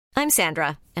I'm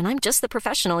Sandra, and I'm just the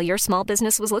professional your small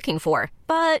business was looking for.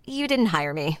 But you didn't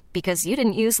hire me because you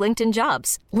didn't use LinkedIn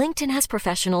Jobs. LinkedIn has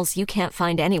professionals you can't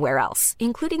find anywhere else,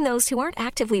 including those who aren't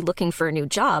actively looking for a new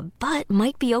job, but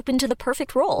might be open to the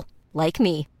perfect role, like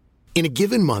me. In a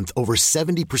given month, over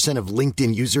 70% of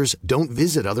LinkedIn users don't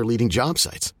visit other leading job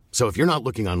sites. So if you're not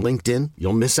looking on LinkedIn,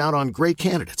 you'll miss out on great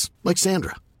candidates like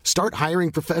Sandra. Start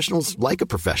hiring professionals like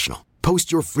a professional.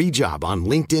 Post your free job on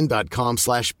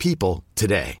linkedin.com/people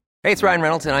today. Hey, it's Ryan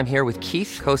Reynolds, and I'm here with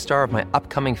Keith, co-star of my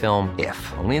upcoming film,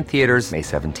 If, only in theaters May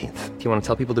 17th. Do you want to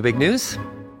tell people the big news?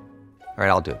 All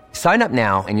right, I'll do it. Sign up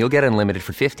now and you'll get unlimited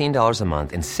for $15 a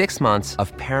month and 6 months of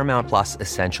Paramount Plus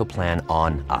Essential Plan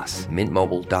on us.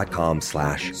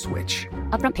 Mintmobile.com/switch.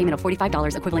 Upfront payment of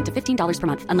 $45 equivalent to $15 per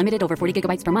month. Unlimited over 40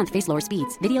 gigabytes per month. Face lower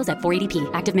speeds. Videos at 480p.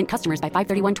 Active Mint customers by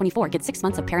 531.24 get 6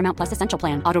 months of Paramount Plus Essential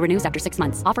Plan. Auto renews after 6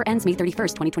 months. Offer ends May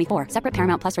 31st, 2024. Separate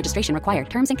Paramount Plus registration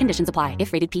required. Terms and conditions apply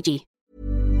if rated PG.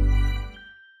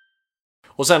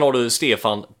 Och sen har du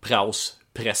Stefan Praus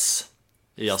Press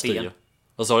i Astrid.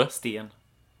 Vad sa du? Sten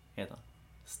heter han.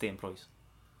 Sten Preuss.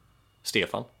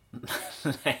 Stefan?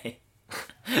 Nej.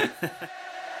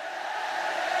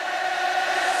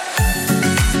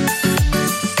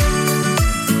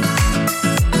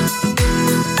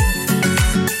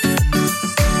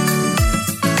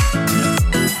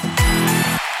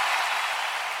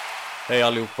 Hej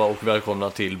allihopa och välkomna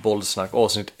till Bollsnack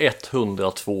avsnitt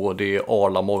 102. Det är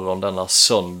Arla morgon denna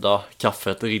söndag.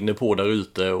 Kaffet rinner på där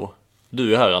ute och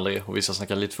du är här André och vi ska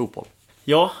snacka lite fotboll.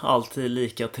 Ja, alltid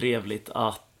lika trevligt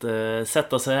att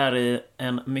sätta sig här i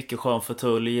en mycket skön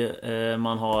fåtölj.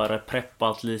 Man har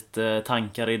preppat lite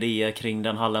tankar och idéer kring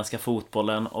den halländska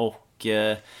fotbollen och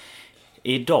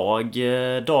idag,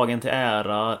 dagen till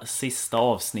ära, sista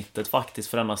avsnittet faktiskt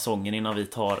för denna säsongen innan vi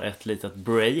tar ett litet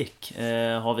break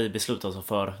har vi beslutat oss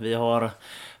för. Vi har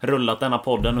rullat denna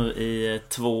podden nu i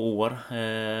 2 år,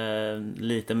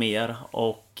 lite mer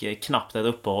och knappt ett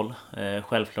uppehåll.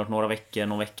 Självklart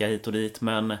någon vecka hit och dit,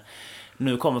 men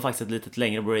nu kommer faktiskt ett litet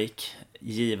längre break.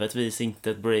 Givetvis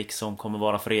inte ett break som kommer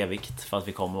vara för evigt, för att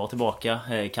vi kommer vara tillbaka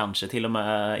kanske till och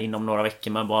med inom några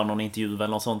veckor med bara någon intervju eller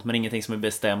något sånt, men ingenting som är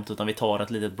bestämt, utan vi tar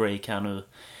ett litet break här nu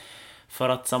för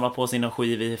att samla på oss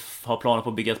energi. Vi har planer på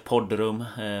att bygga ett poddrum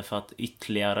för att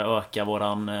ytterligare öka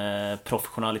våran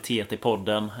professionalitet i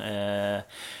podden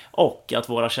och att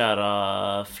våra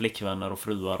kära flickvänner och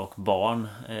fruar och barn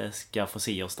ska få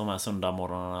se oss de här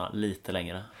söndagmorgnarna lite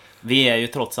längre. Vi är ju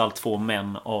trots allt 2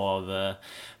 män av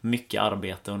mycket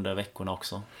arbete under veckorna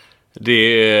också.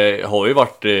 Det har ju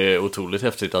varit otroligt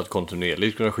häftigt att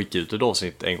kontinuerligt kunna skicka ut ett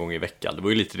avsnitt en gång i veckan. Det var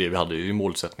ju lite det vi hade i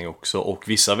målsättning också. Och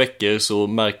vissa veckor så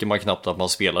märker man knappt att man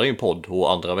spelar i en podd,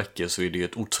 och andra veckor så är det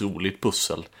ett otroligt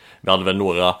pussel. Vi hade väl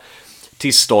några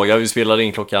tisdagar vi spelade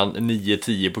in klockan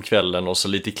 9-10 på kvällen och så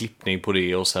lite klippning på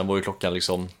det, och sen var ju klockan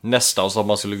liksom nästan så att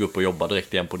man skulle gå upp och jobba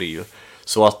direkt igen på det ju.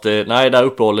 Så att nej, det här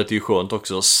uppehållet är ju skönt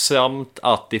också, samt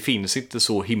att det finns inte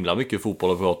så himla mycket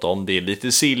fotboll att prata om. Det är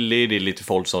lite silly, det är lite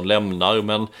folk som lämnar,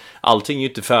 men allting är ju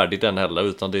inte färdigt än heller,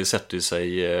 utan det sätter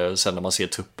sig sen när man ser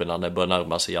trupperna när det börjar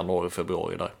närma sig januari,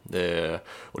 februari där.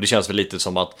 Och det känns väl lite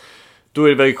som att då är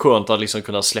det väldigt skönt att liksom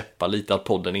kunna släppa lite, att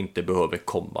podden inte behöver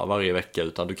komma varje vecka,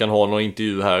 utan du kan ha någon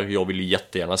intervju här. Jag vill ju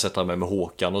jättegärna sätta mig med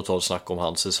Håkan och ta och snacka om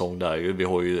hans säsong där. Vi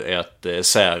har ju ett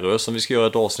Särö som vi ska göra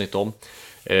ett avsnitt om.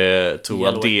 Tror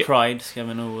att det Pride ska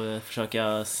vi nog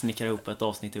försöka snickra ihop ett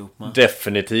avsnitt ihop med.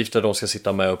 Definitivt, där de ska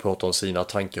sitta med och prata om sina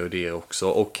tankar och idéer också.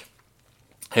 Och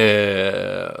det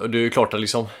är ju klart att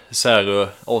liksom Särö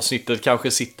avsnittet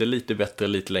kanske sitter lite bättre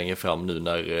lite längre fram nu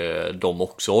när de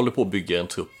också håller på att bygga en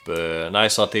trupp. Nej,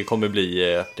 så att det kommer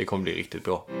bli riktigt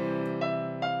bra.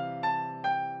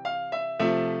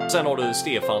 Sen har du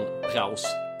Stefan Praus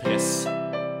Press.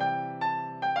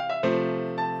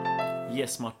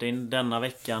 Yes Martin, denna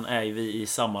veckan är vi i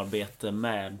samarbete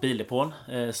med Bildepån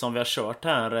som vi har kört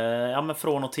här men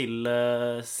från och till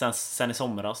sen i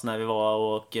somras när vi var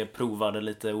och provade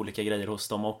lite olika grejer hos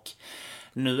dem. Och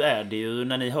nu är det ju,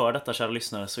 när ni hör detta kära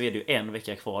lyssnare, så är det ju 1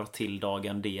 vecka kvar till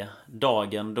dagen D.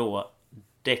 Dagen då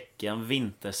däcken,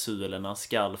 vintersulorna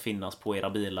ska finnas på era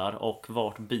bilar. Och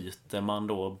vart byter man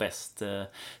då bäst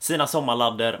sina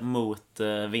sommarladder mot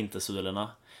vintersulorna?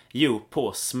 Jo,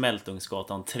 på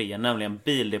Smältungsgatan 3, nämligen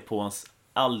Bildepåns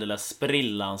alldeles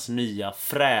sprillans nya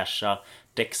fräscha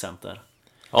däckcenter.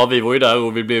 Ja, vi var ju där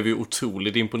och vi blev ju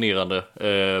otroligt imponerande.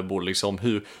 Både liksom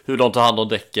hur de tar hand om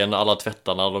däcken, alla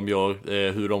tvättarna de gör,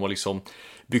 hur de har liksom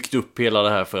byggt upp hela det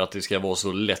här för att det ska vara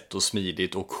så lätt och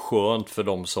smidigt och skönt för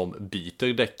de som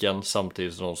byter däcken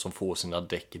samtidigt som de som får sina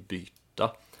däck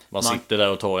byta. Man sitter där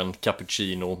och tar en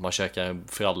cappuccino, man käkar en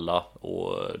fralla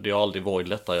och det har aldrig varit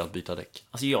lättare att byta däck.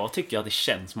 Alltså jag tycker att det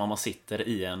känns som att man sitter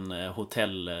i en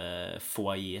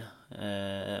hotellfoyer.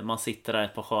 Man sitter där i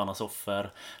ett par sköna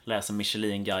soffor, läser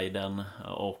Michelin-guiden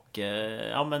och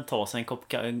tar sig en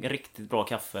kopp riktigt bra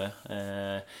kaffe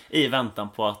i väntan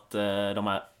på att de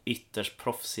här ytterst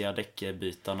proffsiga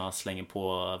däckbytarna slänger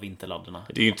på vinterladderna.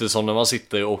 Det är ju inte som när man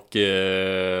sitter och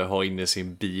har inne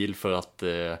sin bil för att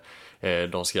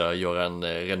de ska göra en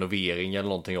renovering eller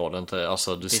någonting av den.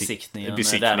 Alltså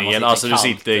besiktningen. Alltså du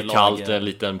sitter kallt, en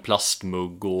liten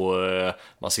plastmugg och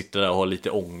man sitter där och har lite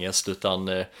ångest. Utan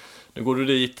nu går du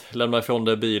dit, lämnar ifrån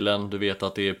dig bilen. Du vet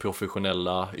att det är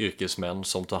professionella yrkesmän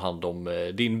som tar hand om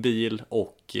din bil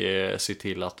och ser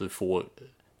till att du får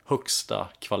högsta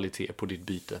kvalitet på ditt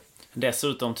byte.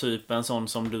 Dessutom typ en sån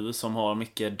som du som har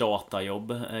mycket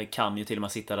datajobb kan ju till och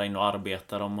med sitta där inne och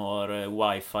arbeta. De har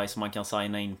wifi som man kan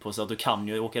signa in på, så att du kan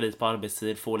ju åka dit på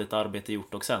arbetstid, få lite arbete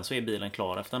gjort och sen så är bilen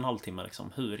klar efter en halvtimme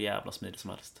liksom. Hur jävla smidigt som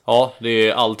helst. Ja, det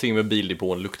är allting med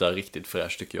bildepån luktar riktigt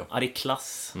fräscht tycker jag. Ja, det är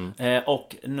klass.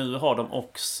 Och nu har de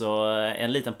också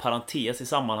en liten parentes i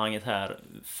sammanhanget här.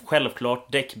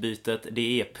 Självklart, däckbytet,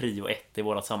 det är prio 1 i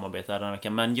vårat samarbete här den här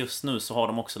veckan. Men just nu så har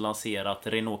de också lanserat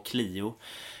Renault Clio.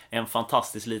 En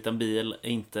fantastisk liten bil,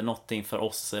 inte någonting för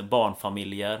oss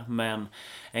barnfamiljer, men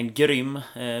en grym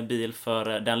bil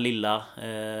för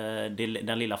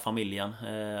den lilla familjen.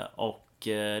 Och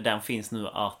den finns nu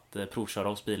att provköra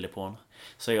hos Bildepån.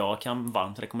 Så jag kan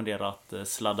varmt rekommendera att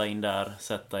sladda in där,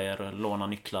 sätta er, låna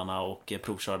nycklarna och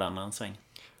provköra den en sväng.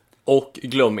 Och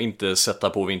glöm inte sätta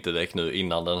på vinterdäck nu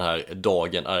innan den här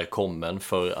dagen är kommen,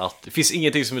 för att det finns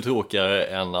ingenting som är tråkigare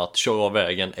än att köra av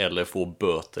vägen eller få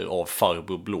böter av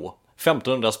farbror blå.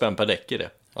 1500 spänn per däck är det,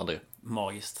 André.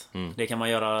 Magiskt. Det kan man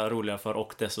göra roligare för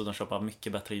och dessutom köpa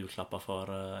mycket bättre julklappar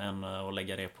för än att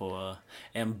lägga det på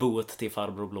en båt till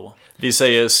farbror blå. Vi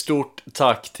säger stort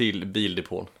tack till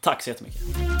Bildepån. Tack så jättemycket.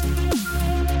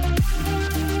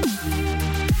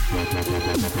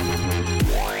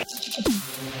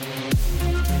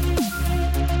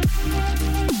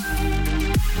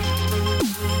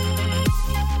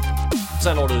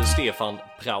 Sen har du Stefan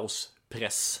Praus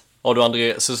press. Ja du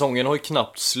André, säsongen har ju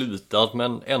knappt slutat,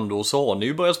 men ändå så har ni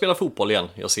ju börjat spela fotboll igen.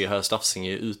 Jag ser här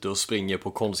Stafsinge ute och springer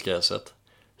på konstgräset.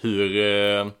 Hur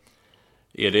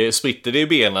är det, spritter det i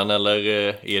benen eller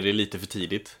är det lite för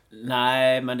tidigt?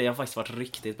 Nej, men det har faktiskt varit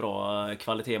riktigt bra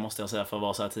kvalitet måste jag säga för att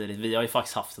vara så här tidigt. Vi har ju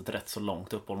faktiskt haft ett rätt så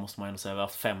långt uppehåll måste man ju säga. Vi har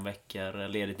haft 5 veckor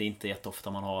ledigt. Det är inte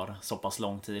jätteofta man har så pass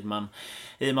lång tid. Men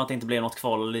i och med att det inte blev något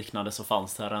kval och liknande så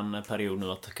fanns det här en period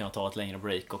nu att kunna ta ett längre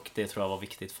break. Och det tror jag var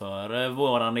viktigt för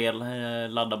våran del.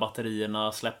 Ladda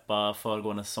batterierna, släppa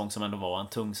föregående säsong som ändå var en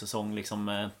tung säsong. Liksom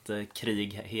ett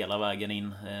krig hela vägen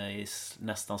in i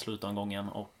nästan slutomgången.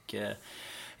 Och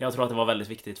jag tror att det var väldigt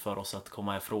viktigt för oss att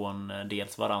komma ifrån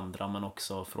dels varandra men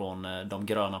också från de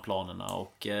gröna planerna.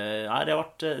 Och det har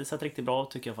varit sett riktigt bra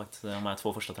tycker jag faktiskt, de här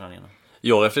 2 första träningarna.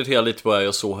 Jag reflekterar lite på det.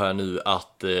 Jag såg här nu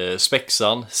att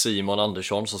Spexan Simon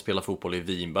Andersson som spelar fotboll i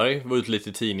Vinberg var ute lite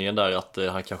i tidningen där att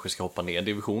han kanske ska hoppa ner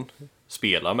division.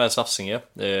 Spela med Stafsinge.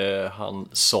 Han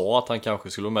sa att han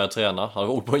kanske skulle vara med och träna. Han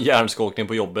har åkt på en hjärnskakning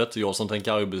på jobbet. Jag som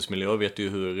tänker arbetsmiljö vet ju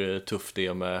hur tufft det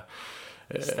är med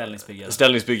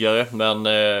ställningsbyggare. Men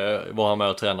var han med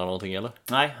och träna någonting eller?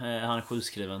 Nej, han är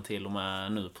sjukskriven till och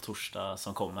med nu på torsdag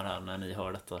som kommer här när ni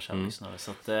hör detta, kära lyssnare.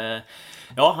 Så att,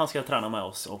 ja, han ska träna med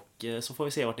oss och så får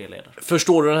vi se vart det leder.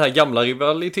 Förstår du den här gamla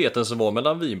rivaliteten som var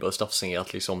mellan Vinberg och Stafsinge?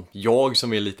 Att liksom jag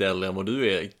som är lite äldre än vad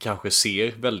du är kanske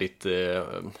ser väldigt...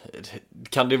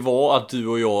 kan det vara att du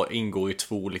och jag ingår i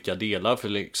 2 olika delar? För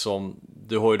liksom,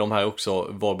 du har ju de här också,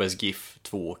 Varbergs GIF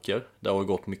Tvååker. Där har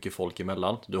gått mycket folk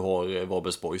emellan. Du har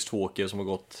Varbergs Boys Tvååker som har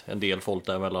gått en del folk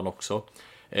däremellan också.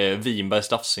 Vinberg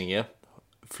Stafsinge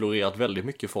florerat väldigt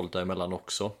mycket folk däremellan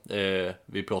också.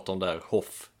 Vi pratar om där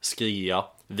Hoff, Skria,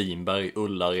 Vinberg,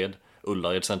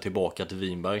 Ullared sen tillbaka till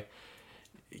Vinberg.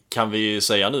 Kan vi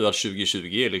säga nu att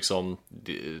 2020 är liksom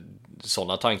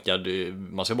sådana tankar,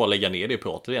 man ska bara lägga ner det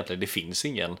pratet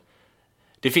egentligen.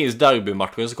 Det finns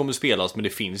derbymatcher som kommer spelas, men det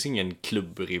finns ingen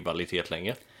klubbrivalitet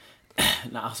längre.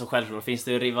 Nej, alltså självklart finns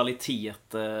det rivalitet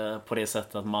på det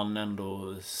sättet att man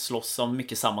ändå slåss om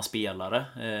mycket samma spelare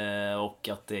och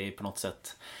att det är på något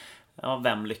sätt, ja,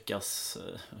 vem lyckas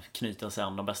knyta sig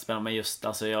an de bästa spelarna. Men just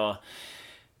alltså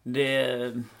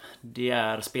det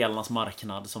är spelarnas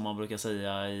marknad som man brukar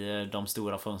säga i de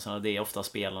stora fönstren. Det är ofta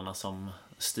spelarna som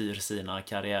styr sina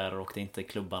karriärer och det är inte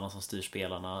klubbarna som styr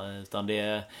spelarna, utan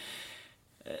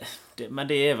men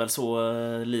det är väl så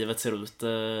livet ser ut.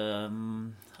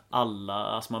 Alla,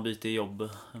 alltså man byter jobb,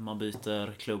 man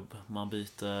byter klubb, man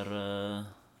byter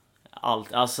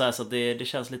allt. Alltså så det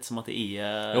känns lite som att det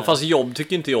är... Ja, fast jobb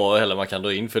tycker inte jag heller man kan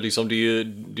dra in. För liksom det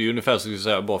är ju ungefär så att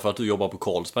säga, bara för att du jobbar på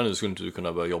Carlsberg nu skulle inte du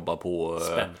kunna börja jobba på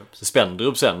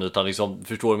Spendrup sen. Utan liksom,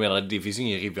 förstår du vad jag menar? Det finns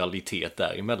ingen rivalitet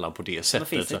däremellan på det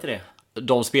sättet. Men finns inte det?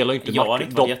 De spelar ju inte... Jag hade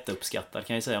inte varit jätteuppskattad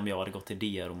kan jag säga om jag hade gått till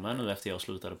DR-rummen nu efter jag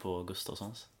slutade på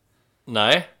Gustafssons.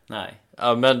 Nej.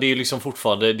 Ja, men det är ju liksom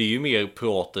fortfarande, det är ju mer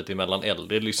pratet emellan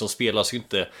äldre. Det liksom spelas ju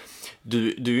inte.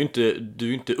 Du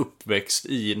är inte uppväxt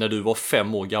i när du var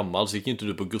 5 år gammal så gick inte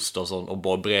du på Gustafsson och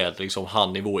bara bräd liksom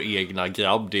han är vår egna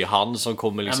grabb. Det är han som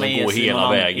kommer liksom gå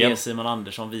hela vägen. Är Simon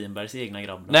Andersson Winbergs egna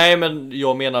grabb då? Nej, men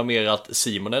jag menar mer att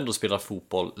Simon ändå spelar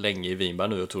fotboll länge i Vinberg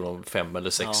nu. Jag tror de 5 eller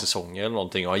 6 säsonger eller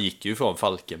någonting. Och han gick ju från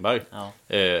Falkenberg.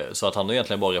 Så att han har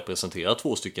egentligen bara representerat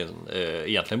 2 stycken,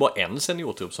 egentligen bara en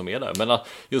seniortrupp som är där. Men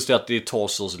just det att det tar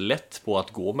så lätt på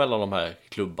att gå mellan de här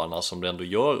klubbarna som det ändå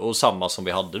gör. Och samma som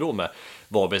vi hade då med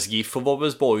Varbergs GIF och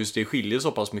Varbergs Boys, det skiljer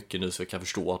så pass mycket nu så jag kan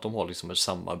förstå att de har liksom ett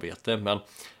samarbete. Men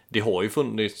det har ju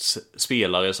funnits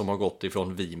spelare som har gått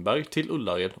ifrån Vinberg till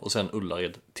Ullared och sen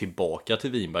Ullared tillbaka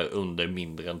till Vinberg under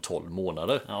mindre än 12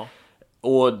 månader. Ja.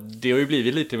 Och det har ju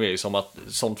blivit lite mer som att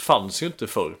sånt fanns ju inte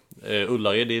förr.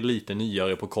 Ullared är lite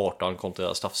nyare på kartan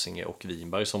kontra Stafsinge och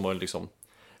Vinberg som har liksom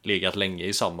legat länge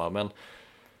i samma. Men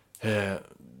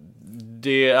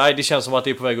det känns som att det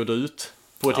är på väg att dö ut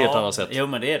på ett helt annat sätt. Jo,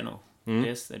 men det är det nog.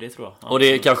 Det tror jag. Och det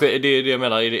är kanske det jag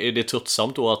menar, är det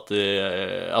tröttsamt då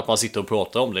att man sitter och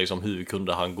pratar om det, liksom, hur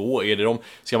kunde han gå?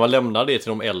 Ska man lämna det till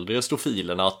de äldre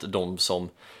stofilerna, att de som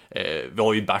vi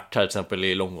har ju Bert här till exempel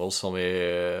i Långås som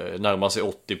är närmar sig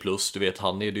 80 plus, du vet,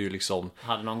 han är det ju liksom.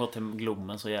 Hade någon gått till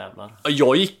Glommen så jävlar.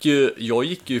 Jag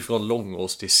gick ju från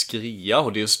Långås till Skria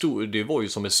och det var ju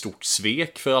som ett stort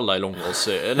svek för alla i Långås.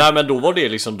 Nej, men då var det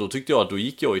liksom, då tyckte jag att då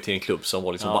gick jag ju till en klubb som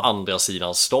var liksom på andra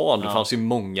sidan stan. Det fanns ju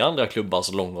många andra klubbar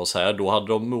som Långås här. Då hade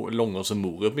de Långås och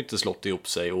Morup inte slått ihop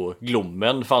sig, och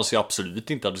Glommen fanns ju absolut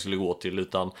inte att det skulle gå till,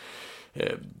 utan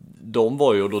de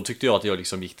var ju, och då tyckte jag att jag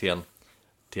liksom gick till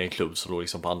en klubb som låg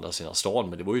liksom på andra sidan stan.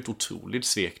 Men det var ju ett otroligt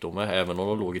svek då med, även om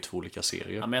de låg i 2 olika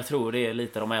serier. Ja, men jag tror det är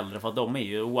lite de äldre, för att de är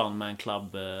ju one man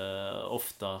club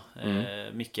ofta.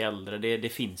 Mycket äldre. Det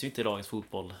finns ju inte i dagens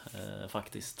fotboll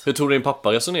faktiskt. Hur tror du din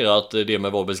pappa resonerar att det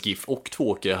med Varbergs GIF och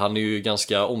Tvååker? Han är ju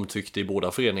ganska omtyckt i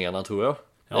båda föreningarna, tror jag.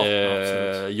 Ja,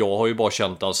 jag har ju bara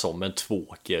känt han som en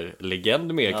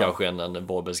Tvååker-legend mer kanske än en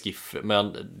Varbergs GIF.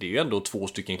 Men det är ju ändå 2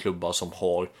 stycken klubbar som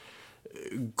har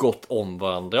gått om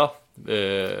varandra.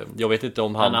 Jag vet inte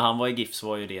om han... Men när han var i GIF så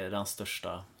var ju det den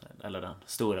största, eller den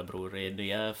stora bror i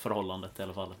det förhållandet i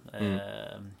alla fall.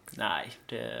 Nej,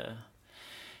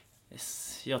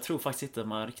 jag tror faktiskt inte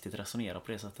man riktigt resonerar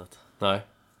på det sättet. Nej.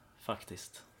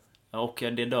 Faktiskt. Och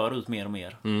det dör ut mer och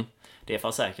mer. Det är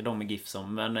för säkert de med GIF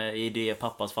som, men i det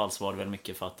pappas fall så var det väl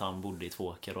mycket för att han bodde i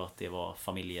Tvååker och att det var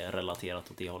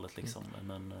familjerelaterat åt det hållet liksom.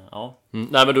 Men ja.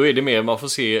 Nej, men då är det mer, man får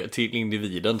se till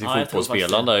individen, till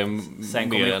fotbollsspelaren där. Sen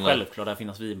kommer det självklart där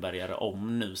finnas Vinbergare,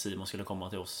 om nu Simon skulle komma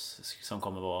till oss, som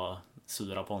kommer vara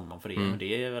sura på honom för det. Men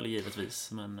det är väl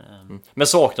givetvis. Men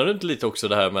saknar du inte lite också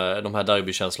det här med de här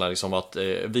derbykänslorna, liksom att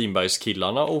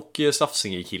Vinbergskillarna och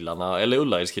Stafsinge-killarna, eller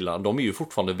Ullaredskillarna, de är ju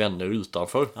fortfarande vänner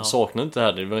utanför. Saknar inte det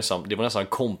här? Det var nästan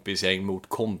kompisgäng mot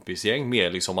kompisgäng,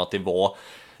 mer liksom att det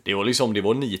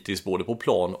var nitiskt både på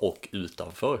plan och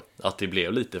utanför. Att det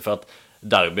blev lite, för att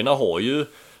derbyna har ju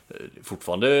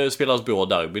fortfarande spelas bra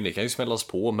derbyn, det kan ju smällas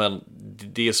på, men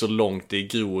det är så långt, det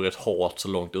gror ett hat så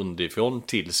långt underifrån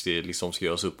tills det liksom ska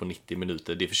göras upp på 90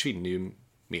 minuter. Det försvinner ju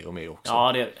mer och mer också.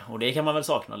 Ja, och det kan man väl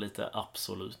sakna lite,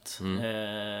 absolut.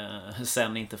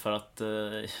 Sen inte för att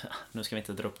nu ska vi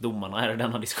inte dra upp domarna här i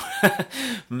denna diskussion.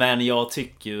 Men jag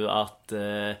tycker ju att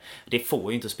det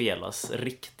får ju inte spelas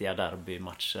riktiga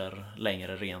derbymatcher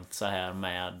längre, rent så här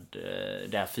med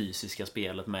det här fysiska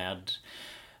spelet med.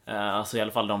 Alltså i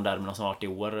alla fall de derbyna som har varit i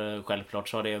år. Självklart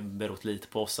så har det berott lite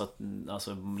på oss, att,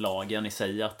 alltså lagen i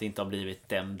sig, att det inte har blivit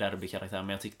den derbykaraktär. Men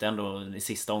jag tyckte ändå i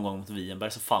sista omgången mot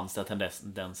Vinberg så fanns det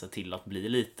tendenser till att bli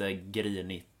lite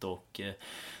grinigt och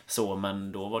så.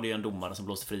 Men då var det ju en domare som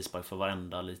blåste frispark för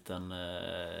varenda liten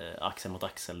axel mot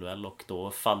axel-duell, och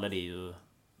då faller det ju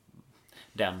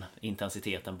den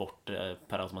intensiteten bort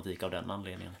per automatik av den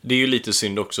anledningen. Det är ju lite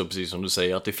synd också, precis som du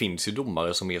säger, att det finns ju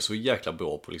domare som är så jäkla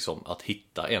bra på liksom att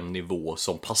hitta en nivå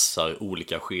som passar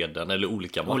olika skeden eller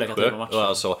olika matcher.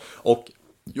 Alltså, och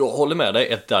jag håller med dig,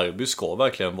 ett derby ska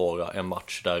verkligen vara en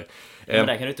match där. Men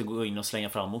där kan du inte gå in och slänga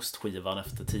fram ostskivan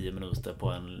efter 10 minuter på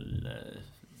en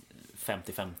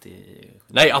 50-50.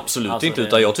 Nej, absolut alltså inte,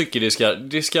 utan jag tycker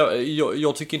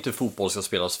jag tycker inte fotboll ska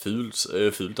spelas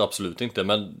fult, absolut inte,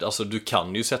 men alltså du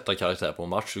kan ju sätta karaktär på en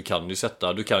match,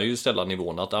 du kan ju ställa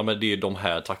nivån att men det är de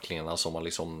här tacklingarna som man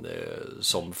liksom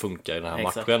som funkar i den här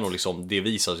matchen, och liksom det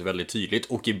visar sig väldigt tydligt,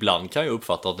 och ibland kan jag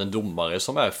uppfatta att en domare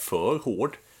som är för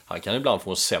hård, han kan ibland få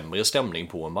en sämre stämning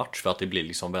på en match för att det blir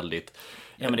liksom väldigt...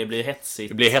 Ja, men det blir hetsigt.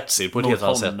 Det blir hetsigt på ett helt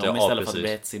annat sätt. Ja, istället för att det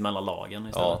blir hetsigt mellan lagen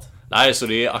istället. Ja. Nej, så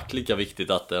det är lika viktigt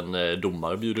att en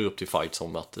domare bjuder upp till fight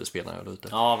som att spelarna gör det ute.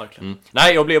 Ja, verkligen.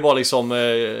 Nej, jag blev bara liksom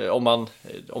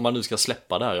om man nu ska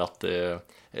släppa det här att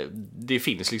det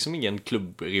finns liksom ingen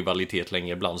klubbrivalitet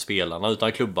längre bland spelarna,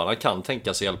 utan klubbarna kan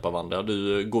tänka sig hjälpa varandra.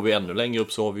 Går vi ännu längre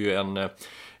upp så har vi ju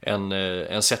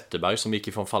en Zetterberg som gick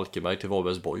ifrån Falkenberg till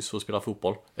Varbergs Boys för att spela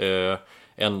fotboll.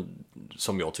 En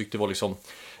som jag tyckte var liksom,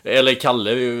 eller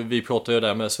Kalle, vi pratade ju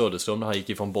där med Söderström när han gick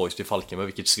ifrån Boys till Falkenberg,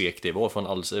 vilket svek det var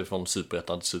från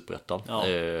Superettan till Superettan. Ja.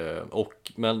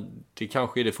 Men det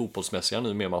kanske är det fotbollsmässiga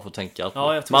nu mer man får tänka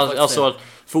att att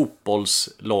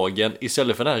fotbollslagen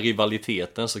istället för den här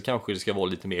rivaliteten så kanske det ska vara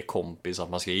lite mer kompis, att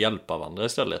man ska hjälpa varandra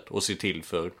istället och se till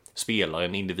för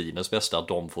spelaren, individens bästa, att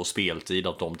de får speltid,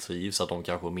 att de trivs, att de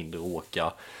kanske har mindre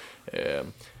åka.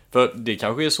 För det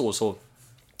kanske är så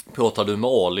pratar du med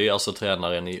Ali, alltså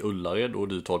tränaren i Ullared, och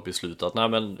du tar ett beslut att nej,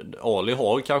 men Ali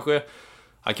har kanske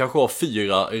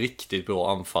 4 riktigt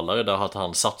bra anfallare där att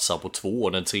han satsar på 2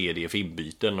 och den tredje för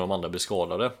inbyten och de andra blir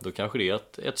skadade. Då kanske det är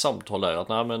ett samtal där att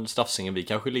nej, men Stafsingen, vi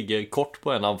kanske ligger kort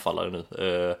på en anfallare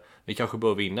nu. Vi kanske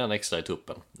behöver in en extra i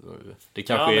truppen. Det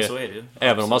kanske så är det ju.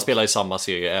 Även om man spelar i samma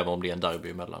serie, även om det är en derby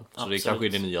emellan. Så det kanske är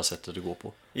det nya sättet att gå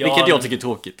på. Vilket jag tycker är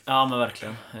tråkigt. Ja, men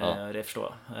verkligen. Det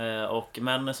förstår jag.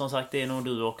 Men som sagt, det är nog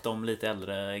du och de lite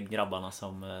äldre grabbarna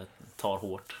som tar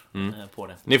hårt på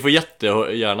det. Ni får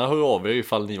jättegärna höra av er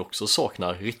ifall ni också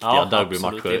saknar riktiga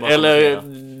derbymatcher. Eller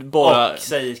bara... Och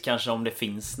säg kanske om det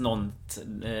finns något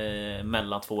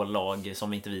mellan 2 lag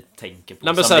som inte vi tänker på.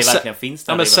 Nej, men som det verkligen finns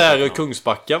där. Men Särö och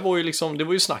Kungsbacka var ju liksom, det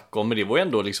var ju snack om, men det var ju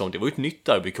ändå liksom, det var ju ett nytt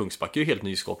derby. Kungsbacka är ju helt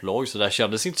nyskapt lag, så där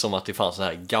kändes inte som att det fanns så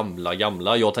här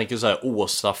gamla. Jag tänker så här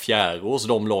Åsa, Fjärås,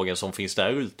 de lagen som finns där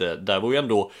ute. Där var ju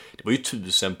ändå, det var ju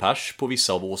 1000 pers på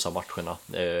vissa av Åsa-matcherna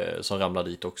som ramlade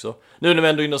dit också. Nu när vi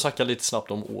ändå in och snackar lite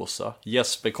snabbt om Åsa.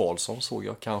 Jesper Karlsson såg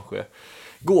jag kanske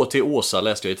gå till Åsa,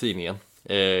 läste jag i tidningen.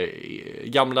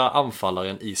 Gamla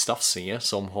anfallaren i Stafsinge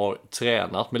som har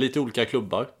tränat med lite olika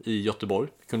klubbar i Göteborg,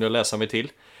 kunde jag läsa mig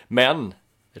till. Men,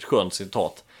 ett skönt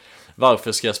citat: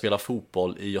 varför ska jag spela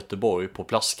fotboll i Göteborg på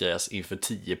plastgräs inför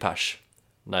 10 pers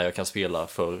när jag kan spela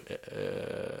för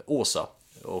Åsa?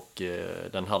 Och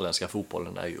den halländska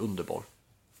fotbollen är ju underbar.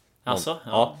 Alltså,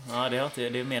 ja, det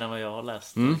är mer än vad jag har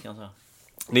läst, kan jag säga.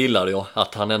 Det gillade jag,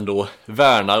 att han ändå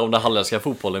värnar om den halländska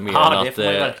fotbollen mer än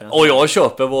att... Och jag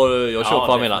köper vad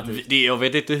han menar. Jag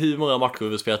vet inte hur många matcher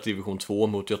vi spelat division 2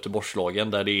 mot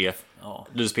Göteborgslagen där det är... Ja.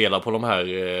 Du spelar på de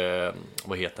här,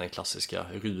 vad heter den klassiska,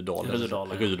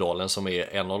 Rudalen som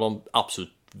är en av de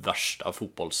absolut värsta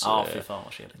fotbolls... Ja, fy fan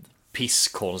vad kedligt.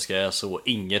 Pisskonstiga, så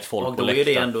inget folk och på läktaren. Och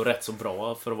då är det ändå rätt så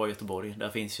bra för att vara Göteborg. Där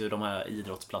finns ju de här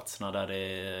idrottsplatserna där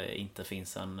det inte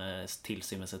finns en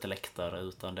tillstymmelse till läktare,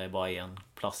 utan det är bara en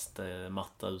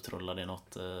plastmatta utrullad i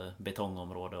något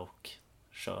betongområde och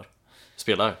kör.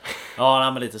 Spelar?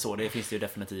 Ja, men lite så. Det finns det ju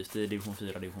definitivt i division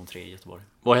 4 och division 3 i Göteborg.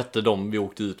 Vad hette de vi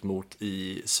åkte ut mot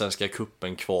i Svenska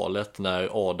Cupen-kvalet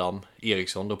när Adam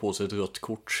Eriksson då på sig ett rött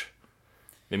kort?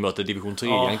 Vi möter division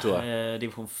 3-gäng, tror jag.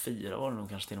 Division 4 var det nog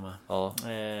kanske till och med. Ja.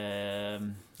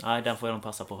 Nej, den får jag nog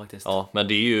passa på faktiskt. Ja, men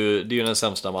det är ju den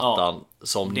sämsta mattan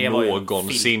som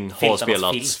någonsin har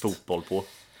spelats fotboll på.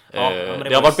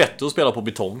 Det har varit bättre att spela på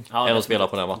betong än att spela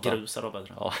på den mattan. Grusar då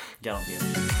bättre. Ja. Garanterat.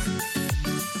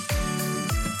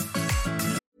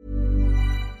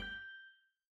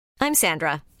 I'm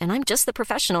Sandra, and I'm just the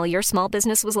professional your small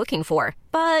business was looking for.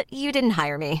 But you didn't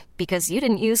hire me because you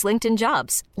didn't use LinkedIn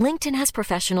Jobs. LinkedIn has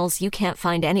professionals you can't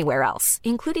find anywhere else,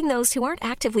 including those who aren't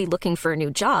actively looking for a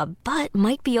new job, but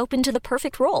might be open to the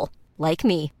perfect role, like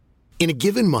me. In a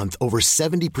given month, over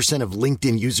 70% of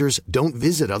LinkedIn users don't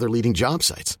visit other leading job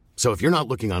sites. So if you're not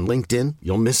looking on LinkedIn,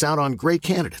 you'll miss out on great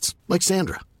candidates like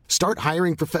Sandra. Start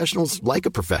hiring professionals like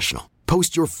a professional.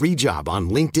 Post your free job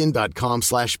on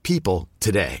linkedin.com/people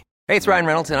today. Hey, it's Ryan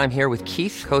Reynolds, and I'm here with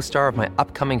Keith, co-star of my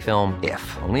upcoming film,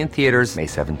 If, only in theaters May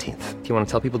 17th. Do you want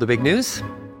to tell people the big news?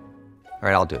 All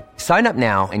right, I'll do it. Sign up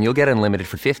now and you'll get unlimited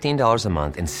for $15 a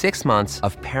month and 6 months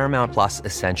of Paramount Plus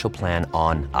Essential Plan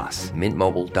on us.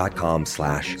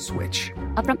 Mintmobile.com/switch.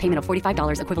 Upfront payment of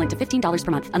 $45 equivalent to $15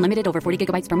 per month. Unlimited over 40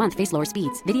 gigabytes per month. Face lower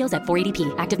speeds. Videos at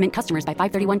 480p. Active Mint customers by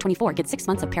 531.24 get 6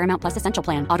 months of Paramount Plus Essential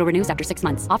Plan. Auto renews after 6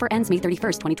 months. Offer ends May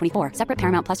 31st, 2024. Separate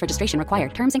Paramount Plus registration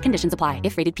required. Terms and conditions apply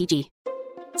if rated PG.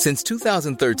 Since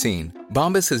 2013,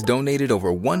 Bombas has donated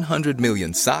over 100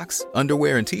 million socks,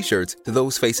 underwear, and T-shirts to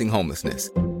those facing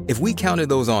homelessness. If we counted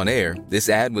those on air, this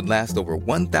ad would last over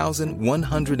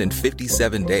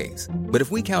 1,157 days. But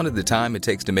if we counted the time it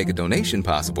takes to make a donation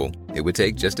possible, it would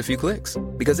take just a few clicks.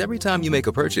 Because every time you make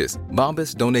a purchase,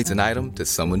 Bombas donates an item to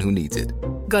someone who needs it.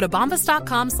 Go to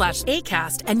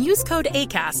bombas.com/ACAST and use code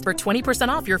ACAST for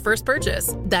 20% off your first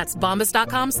purchase. That's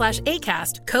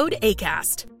bombas.com/ACAST, code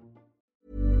ACAST.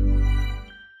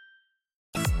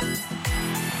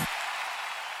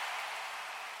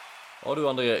 Ja du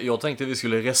André, jag tänkte vi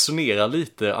skulle resonera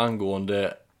lite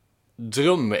angående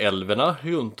drömälverna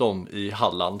runt om i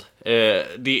Halland.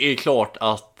 Det är klart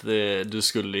att du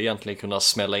skulle egentligen kunna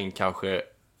smälla in kanske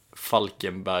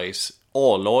Falkenbergs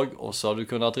A-lag och så har du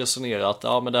kunnat resonera att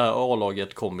ja, men det här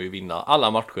A-laget kommer ju vinna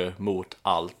alla matcher mot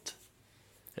allt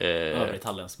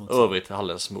övrigt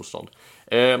Hallands motstånd.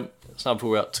 Snabb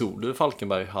fråga, tror du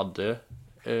Falkenberg hade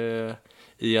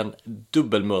i en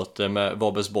dubbelmöte med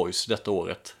Varbergs Boys detta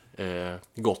året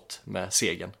gått med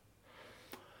segern?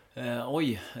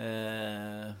 Jag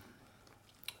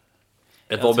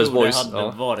tror det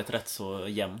hade varit rätt så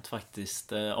jämnt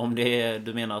faktiskt. Om det är,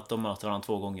 du menar att de möter varandra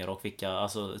 2 gånger och vilka,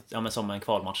 alltså, ja, men som en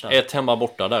kvalmatch där. Ett hemma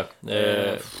borta där.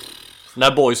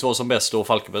 När Boys var som bäst och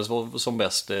Falkenberg var som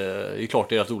bäst. Det är klart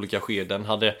det är att olika skeden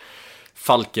hade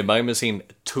Falkenberg med sin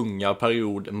tunga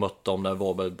period mött dem när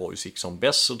Varbergs Boys gick som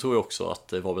bäst, så tror jag också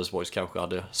att Varbergs Boys kanske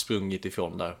hade sprungit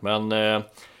ifrån där. Men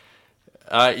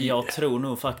jag tror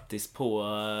nog faktiskt på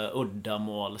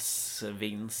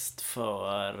uddamålsvinst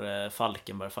för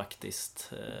Falkenberg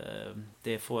faktiskt.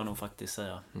 Det får jag nog faktiskt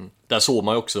säga. Där såg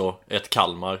man ju också ett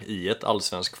Kalmar i ett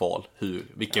allsvensk kval.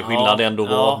 Vilken skillnad det ändå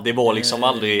var. Det var liksom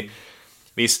aldrig...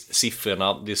 Visst,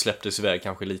 siffrorna, det släpptes iväg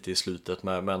kanske lite i slutet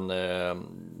men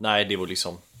nej, det var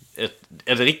liksom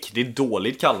ett riktigt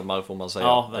dåligt Kalmar får man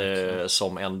säga.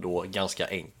 Som ändå ganska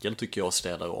enkelt tycker jag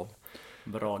städar av.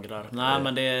 Bra där. Nej,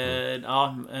 men det är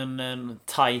en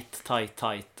tight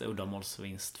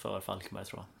uddamålsvinst för Falkenberg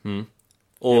tror jag.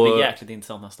 Och det blir jäkligt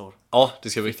intressant nästa år. Ja, det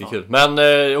ska bli riktigt kul. Men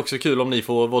också kul om ni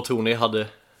får, vad tror ni hade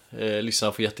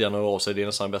lyssnarna får jättegärna höra av sig. Det är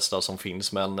nästan det bästa som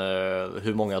finns. Men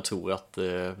hur många tror att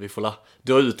vi får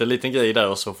dra ut en liten grej där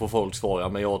och så får folk svara.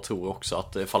 Men jag tror också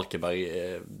att Falkenberg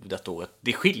detta året,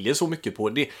 det skiljer så mycket på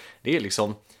det är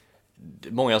liksom,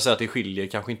 många säger att det skiljer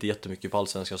kanske inte jättemycket på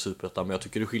allsvenska superettan, men jag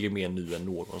tycker det skiljer mer nu än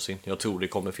någonsin. Jag tror det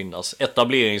kommer finnas,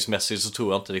 etableringsmässigt så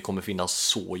tror jag inte det kommer finnas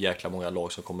så jäkla många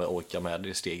lag som kommer orka med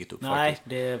det steget upp. Nej, faktiskt.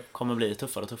 Det kommer bli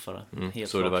tuffare och tuffare. Helt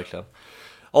så klart. Är det verkligen.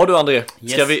 Ja du André,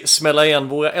 ska vi smälla igen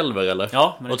våra elver eller?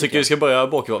 Ja, men jag tycker vi ska börja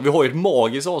bakifrån. Vi har ju ett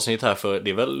magiskt avsnitt här för det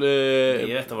är väl...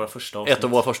 det är ett av våra första avsnitt. Ett av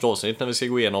våra första avsnitt när vi ska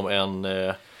gå igenom en...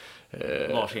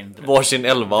 varsin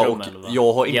 11 och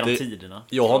jag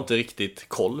har inte riktigt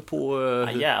koll på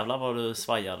jävlar vad du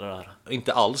svajade där.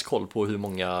 Inte alls koll på hur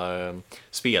många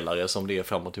spelare som det är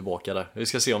fram och tillbaka där. Vi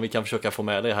ska se om vi kan försöka få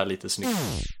med det här lite snyggt.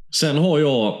 Sen har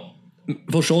jag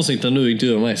första avsnittet nu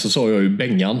intervjuade mig så sa jag ju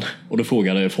Bengan och då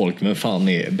frågade folk vem fan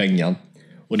är Bengan.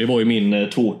 Och det var ju min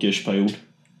tvååkersperiod.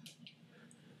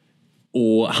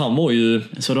 Och han var ju...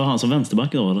 Så då han som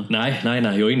vänsterback då eller? Nej,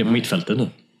 jag är inne på mittfältet nu.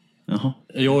 Jaha.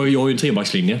 Jag har ju en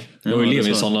trebackslinje. Jag har ju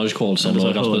Levinsson, Anders Karlsson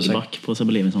och Rasmus högerback på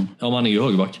Sebbe Levinsson. Ja, man är ju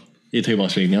högerback i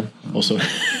trebackslinjen. Och så...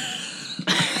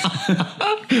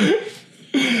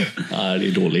 Nej, det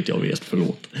är dåligt, jag vet,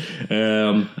 förlåt.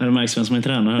 Det märks vem som är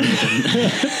tränare.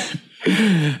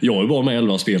 Jag är bara med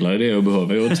 11 spelare, det jag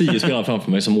behöver. Jag har 10 spelare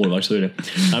framför mig som målvakt, så är det.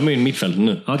 Jag är med i mittfältet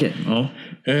nu. Okej, ja.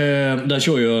 Där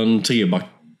kör jag en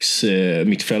trebacks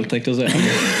mittfält, tänkte jag säga.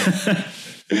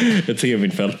 Ett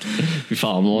tre-mittfält. Fy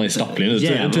fan, vad är stapplig nu.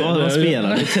 Jävlar, vad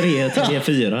spelar du?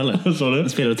 3-4 eller? Så du?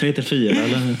 Spelar du 3-4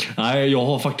 eller? Nej, jag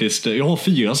har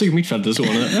 4 stycken mittfältet så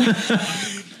nu.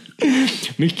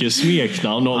 Mycket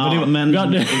smeknamn. Men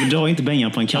du har inte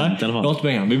Bengan på en kant i alla fall. Jag har inte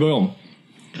Bengan, vi börjar om.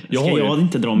 Jag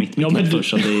inte dra mitt mittfält först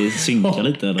så att det synkar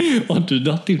lite eller? Har du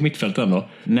dratt ditt mittfält än då?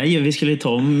 Nej, vi skulle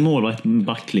ta målvakt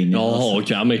backlinjen. Ja,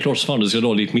 okej, men det är klart så fan du ska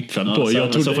dra ditt mittfält då. Så,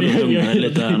 jag trodde det var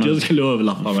lite här. Jag skulle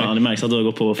överlappa mig. Fan, det märks att du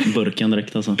går på burken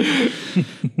direkt alltså.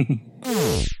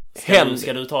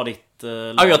 Ska du ta ditt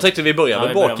Ja, jag tänkte vi börjar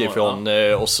väl bakifrån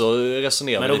och så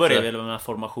resonerar vi lite. Men då börjar vi med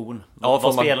formation.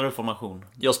 Vad spelar du formation?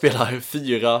 Jag spelar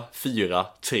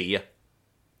 4-4-3.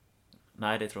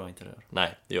 Nej, det tror jag inte det gör.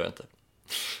 Nej, det gör jag inte.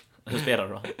 Hur spelar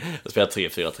du då? Jag spelar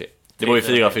 3-4-3. Det var ju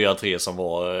 4-4-3 som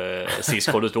var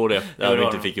sist, kom du då det? Där vi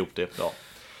inte fick ihop det. Ja.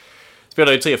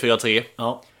 Spelar ju 3-4-3.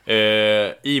 Ja.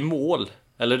 I mål,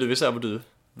 eller du vill säga vad du?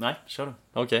 Nej, kör du.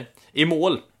 Okej. I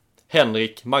mål,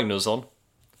 Henrik Magnusson,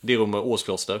 Dirome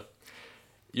Åskloster.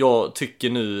 Jag tycker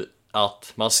nu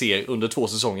att man ser under 2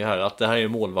 säsonger här att det här är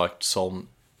en målvakt som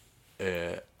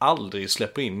aldrig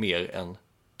släpper in mer än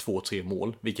 2-3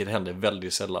 mål, vilket händer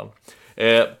väldigt sällan.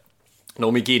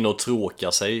 De gick in och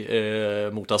tråkade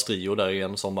sig mot Astrio där i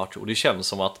en sån match, och det känns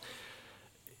som att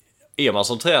är man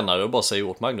som tränare och bara säger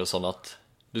åt Magnusson att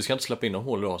du ska inte släppa in någon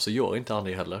mål idag, så gör inte han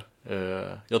det heller.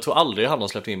 Jag tror aldrig han har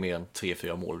släppt in mer än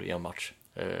 3-4 mål i en match.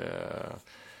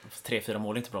 3-4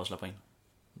 mål är inte bra att släppa in.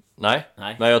 Nej,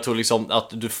 men jag tror liksom att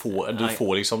du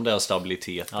får liksom den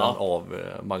stabiliteten av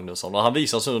Magnusson. Och han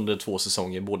visar sig under 2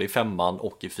 säsonger, både i 5:an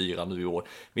och i 4:an nu i år.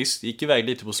 Visst, gick iväg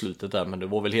lite på slutet där, men det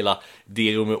var väl hela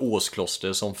Dirome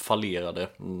Åskloster som fallerade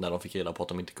när de fick reda på att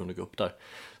de inte kunde gå upp där.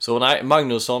 Så nej,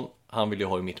 Magnusson, han vill ju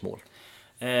ha i mitt mål.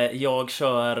 Jag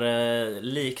kör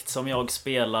likt som jag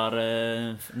spelar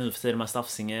nu för tiden med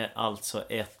Stafsinge, alltså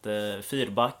ett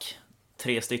fyrback.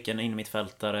 3 stycken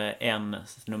innermittfältare, en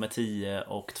nummer 10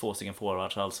 och 2 stycken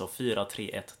forwards, alltså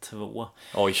 4-3-1-2.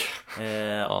 Oj.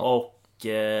 Och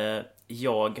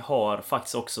jag har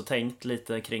faktiskt också tänkt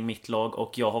lite kring mitt lag,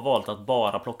 och jag har valt att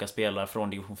bara plocka spelare från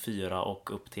division 4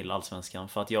 och upp till Allsvenskan,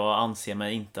 för att jag anser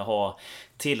mig inte ha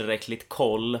tillräckligt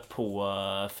koll på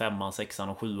 5:an, 6:an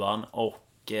och 7:an,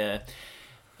 och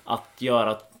att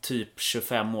göra typ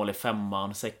 25 mål i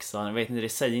 5:an, 6:an, jag vet inte, det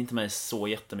säger inte mig så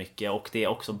jättemycket, och det är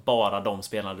också bara de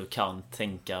spelarna du kan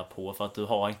tänka på, för att du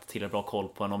har inte tillräckligt bra koll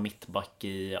på någon mittback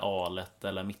i Alet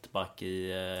eller mittback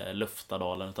i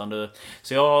Luftadalen, utan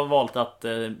så jag har valt att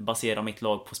basera mitt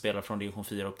lag på spelare från division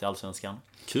 4 upp till Allsvenskan.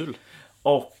 Kul.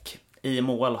 Och i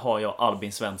mål har jag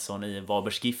Albin Svensson i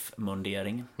Varbergs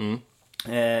GIF-mundering.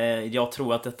 Jag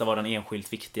tror att detta var den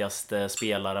enskilt viktigaste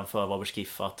spelaren för Varbergs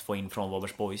GIF att få in från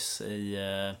Varbergs Boys i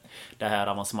det här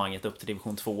avancemanget upp till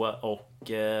division 2,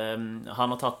 och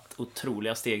han har tagit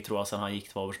otroliga steg, tror jag, sedan han gick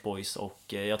till Varbergs Boys, och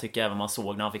jag tycker även man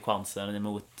såg när han fick chansen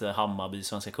mot Hammarby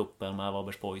Svenska cupen med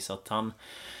Varbergs Boys att han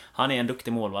är en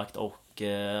duktig målvakt, och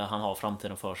han har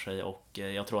framtiden för sig, och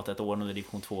jag tror att ett år nu i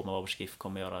division 2 med Varbergs GIF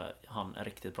kommer göra han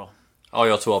riktigt bra. Ja,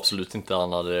 jag tror absolut inte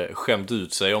han hade skämt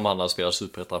ut sig om han hade spelat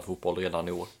superettan-fotboll redan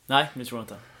i år. Nej, det tror jag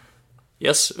inte.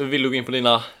 Yes, vill du gå in på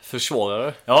dina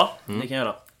försvarare? Ja, det kan jag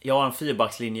göra. Jag har en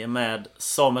 4-backslinje med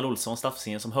Samuel Olsson,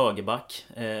 Stafsingen, som högerback.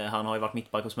 Han har ju varit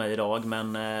mittback hos mig idag,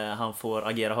 men han får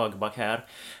agera högerback här.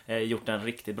 Gjort en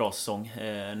riktigt bra säsong.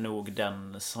 Nog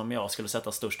den som jag skulle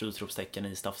sätta störst utropstecken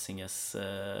i Stafsinges.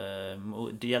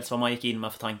 Dels vad man gick in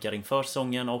med för tankar inför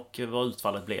säsongen och vad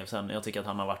utfallet blev sen. Jag tycker att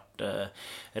han har varit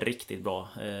riktigt bra.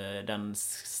 Den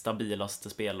stabilaste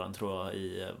spelaren, tror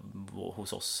jag,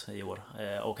 hos oss i år.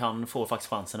 Och han får faktiskt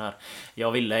chansen här.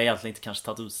 Jag ville egentligen inte kanske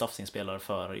tagit ut Stafsingspelare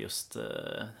för just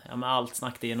allt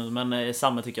snack det är nu, men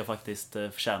samma tycker jag faktiskt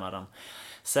förtjänar den.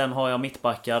 Sen har jag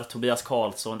mittbackar, Tobias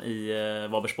Karlsson i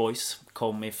Varbergs Boys,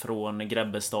 kom ifrån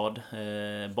Grebbestad,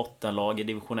 bottenlag i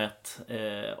division 1,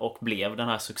 och blev den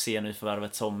här succén i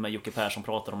förvärvet som Jocke Persson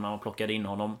pratade om när man plockade in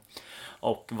honom,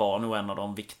 och var nog en av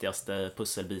de viktigaste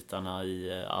pusselbitarna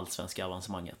i allsvenska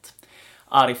avancemanget.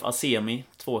 Arif Asemi,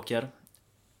 tvåker.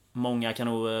 Många kan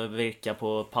nog virka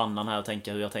på pannan här och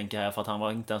tänka hur jag tänker här, för att han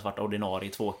var inte ens varit ordinarie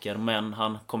i tvåker, men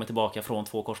han kommer tillbaka från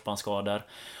 2 korsbandsskador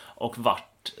och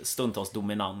vart stundtals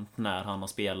dominant när han har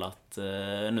spelat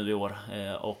nu i år,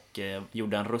 och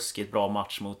gjorde en ruskigt bra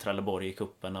match mot Trelleborg i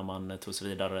kuppen när man tog sig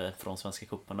vidare från Svenska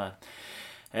cupen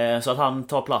där. Så att han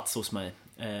tar plats hos mig,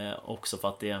 också för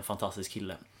att det är en fantastisk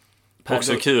kille.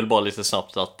 Också kul, bara lite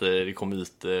snabbt, att det kom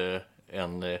ut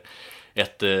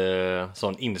ett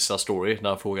sån Insta-story där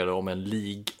han frågade om en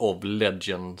League of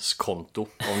Legends-konto,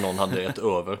 om någon hade ett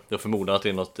över. Jag förmodar att det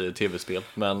är något tv-spel,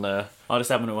 men ja, det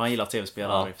stämmer nog. Han gillar tv-spel,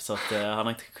 ja. Så att, han har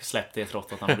inte släppt det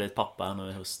trots att han har blivit pappa nu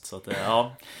i höst. Så att,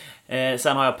 ja.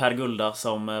 Sen har jag Per Gulda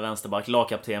som vänsterback,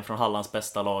 lagkapten från Hallands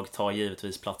bästa lag, tar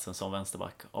givetvis platsen som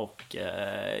vänsterback, och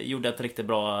gjorde ett riktigt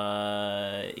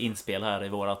bra inspel här i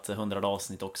vårat 100:e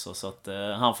avsnitt också, så att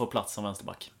han får plats som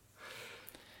vänsterback.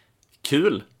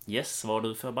 Kul! Yes, vad har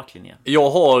du för backlinje? Jag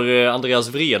har Andreas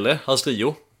Vrele,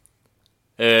 Astrio.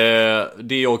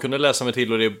 Det jag kunde läsa mig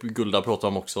till, och det Gulda pratade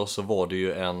om också, så var det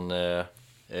ju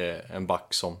en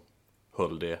back som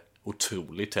höll det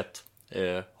otroligt tätt.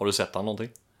 Har du sett han någonting?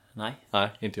 Nej. Nej,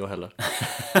 inte jag heller.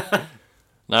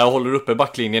 När jag håller uppe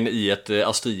backlinjen i ett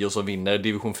Astrio som vinner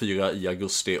division 4 i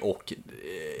augusti och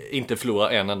inte förlorar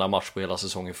en enda match på hela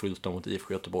säsongen förutom mot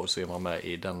IFK Göteborg, så är man med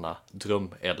i denna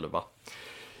drömelva.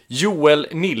 Joel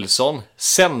Nilsson,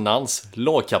 Sennans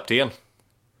lagkapten.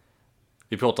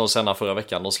 Vi pratade om Senna förra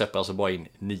veckan, de släpper alltså bara in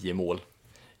 9 mål.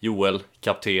 Joel,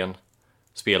 kapten,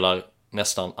 spelar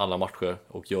nästan alla matcher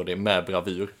och gör det med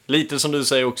bravur. Lite som du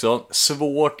säger också,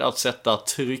 svårt att sätta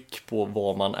tryck på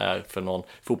vad man är för någon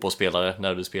fotbollsspelare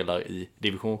när du spelar i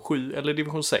division 7 eller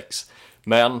division 6.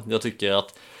 Men jag tycker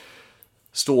att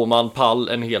står man pall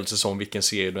en hel säsong, vilken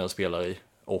serie du än spelar i,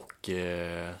 och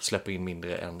släpper in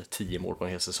mindre än 10 mål på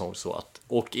en hel säsong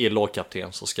och är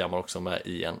lagkapten, så ska man också med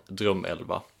i en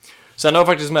drömelva. Sen har jag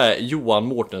faktiskt med Johan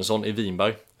Mårtensson i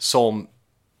Vinberg, som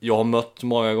jag har mött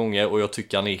många gånger och jag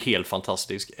tycker han är helt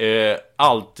fantastisk.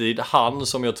 Alltid han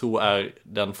som jag tror är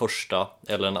den första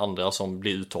eller den andra som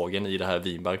blir uttagen i det här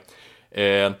Vinberg.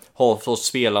 Har fått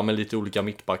spela med lite olika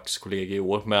mittbackskollegor i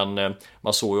år, men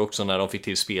man såg ju också när de fick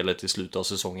till spelet i slutet av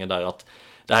säsongen där att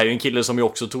det här är en kille som jag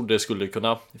också trodde skulle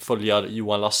kunna följa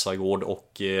Johan Lassagård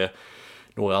och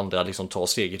några andra liksom ta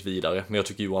steget vidare. Men jag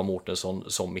tycker Johan Mårtensson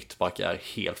som mittback är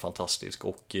helt fantastisk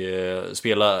och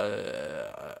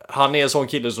han är en sån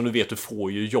kille som du vet, du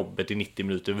får ju jobbet i 90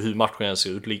 minuter hur matchen ser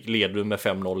ut. Leder du med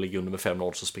 5-0, ligger under med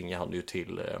 5-0, så springer han ju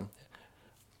till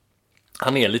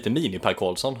han är lite mini Per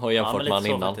Karlsson har jämfört med han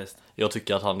innan. Faktiskt. Jag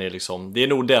tycker att han är liksom, det är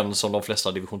nog den som de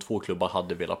flesta division 2-klubbar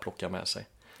hade velat plocka med sig.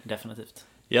 Definitivt.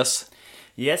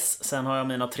 Yes, sen har jag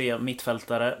mina 3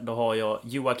 mittfältare. Då har jag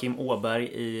Joakim Åberg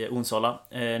i Onsala,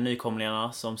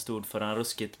 nykomlingarna som stod för en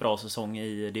ruskigt bra säsong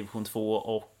i division 2,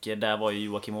 och där var ju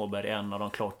Joakim Åberg en av de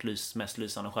klart mest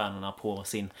lysande stjärnorna på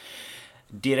sin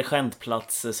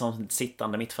dirigentplats som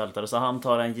sittande mittfältare, så han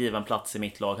tar en given plats i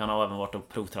mitt lag. Han har även varit och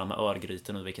provtränat med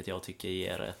Örgryte nu, vilket jag tycker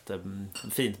ger ett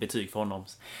fint betyg för honom.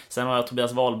 Sen har jag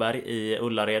Tobias Wahlberg i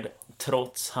Ullared.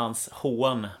 Trots hans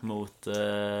hån mot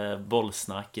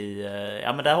bollsnack i...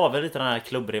 ja, men där har vi lite den här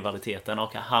klubbrivaliteten,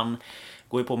 och han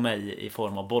går ju på mig i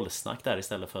form av bollsnack där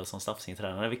istället för som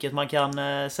staffsingtränare, vilket man kan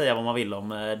säga vad man vill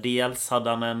om. Dels hade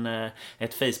han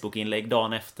ett Facebook-inlägg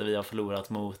dagen efter vi har förlorat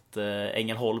mot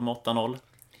Ängelholm 8-0.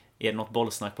 Är det något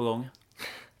bollsnack på gång?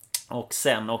 Och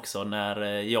sen också när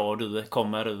jag och du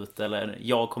kommer ut, eller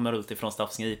jag kommer ut ifrån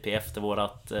Staffsing IP efter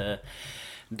vårat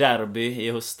derby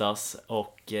i höstas,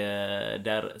 och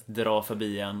där drar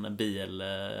förbi en bil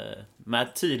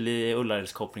med tydlig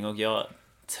Ullaredskoppling, och jag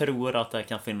tror att det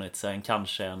kan finnas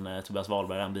kanske en Tobias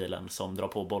Wahlberg, den bilen som drar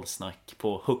på bollsnack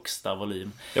på högsta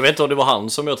volym. Jag vet inte om det var han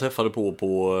som jag träffade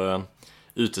på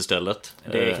utestället.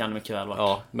 Det kan mycket väl vara.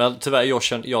 Ja, men tyvärr jag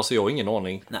har ingen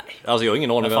aning. Nej. Alltså jag har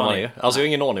ingen aning vem han är. Alltså jag har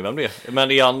ingen aning vem det är.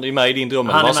 Men är han med i din dröm?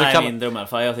 Han är med i min dröm,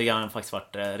 för jag tycker han har faktiskt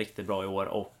varit riktigt bra i år,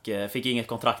 och fick inget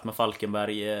kontrakt med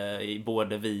Falkenberg.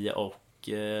 Både vi och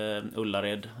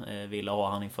Ullared ville ha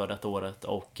han inför detta året,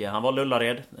 och han valde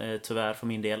Ullared tyvärr för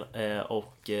min del,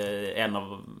 och men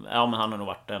han har nog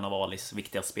varit en av Alis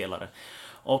viktigaste spelare.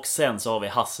 Och sen så har vi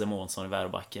Hasse Månsson i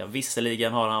Väröbacka.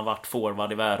 Visserligen har han varit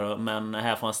forward i Värö, men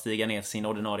här får han stiga ner till sin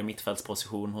ordinarie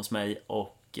mittfältsposition hos mig,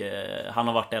 och han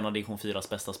har varit en av division 4s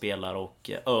bästa spelare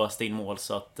och öst in mål,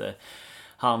 så att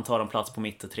han tar en plats på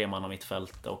mitt 3-manna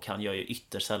mittfält, och han gör ju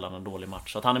ytterst sällan en dålig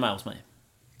match, så att han är med hos mig.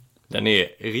 Den är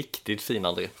riktigt fin,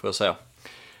 André, får jag säga.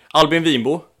 Albin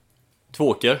Winbo,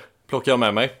 Tvåker, plockar jag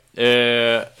med mig.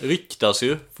 Ryktas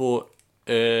ju på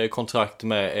kontrakt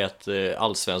med ett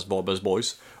allsvensk Varbergs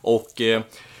Boys, och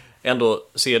ändå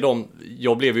ser de,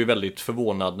 jag blev ju väldigt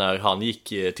förvånad när han gick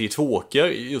till Tvåker,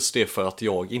 just det för att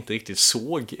jag inte riktigt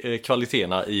såg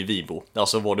kvaliteterna i Winbo,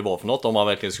 alltså vad det var för något, om han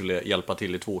verkligen skulle hjälpa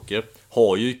till i Tvåker.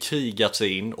 Har ju krigat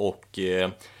sig in och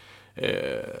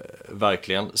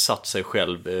verkligen satt sig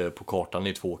själv på kartan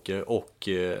i Tvåker, och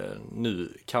nu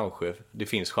kanske det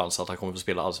finns chans att han kommer att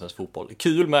spela allsvensk fotboll.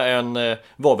 Kul med en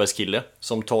Varbergskille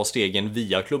som tar stegen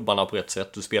via klubbarna på rätt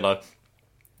sätt. Du spelar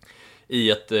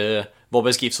i ett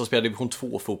Varbergs GIF som spelar division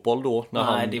 2-fotboll då?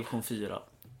 Nej, division 4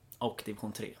 och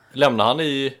division 3. Lämnar han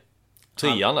i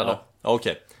 3an eller? Ja.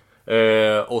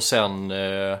 Okej. Och sen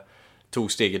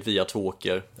tog steget via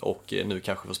Tvåker och nu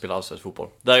kanske får spela allsvensk fotboll.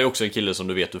 Där är också en kille som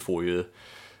du vet, du får ju,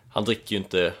 han dricker ju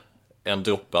inte en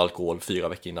droppe alkohol 4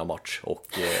 veckor innan match, och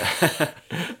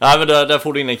nej, men där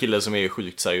får du in en kille som är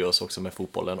sjukt seriös också med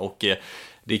fotbollen, och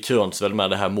det kröns väl med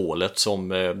det här målet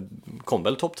som kom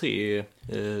väl topp 3 ettan.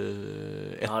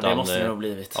 Ja, det måste det nog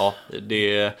blivit. Ja,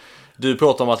 du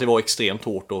pratade om att det var extremt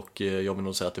hårt, och jag vill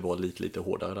nog säga att det var lite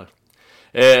hårdare där.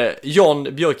 Jan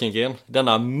Björkengren,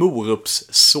 denna Morups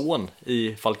son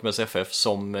i Falkenbergs FF,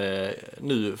 som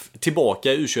nu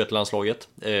tillbaka i U21-landslaget,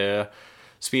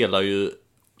 spelar ju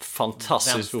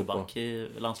fantastiskt fotboll. Vänsterback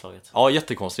i landslaget. Ja,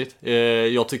 jättekonstigt.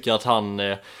 Jag tycker att han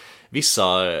vissa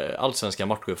allsvenska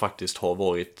matcher faktiskt har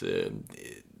varit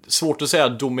svårt att säga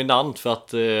dominant, för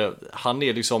att han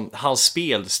är liksom, hans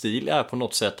spelstil är på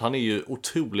något sätt, han är ju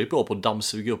otroligt bra på att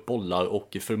dammsuga upp bollar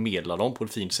och förmedla dem på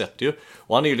ett fint sätt ju.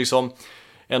 Och han är ju liksom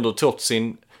ändå trots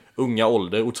sin unga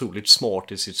ålder otroligt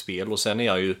smart i sitt spel, och sen är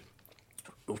han ju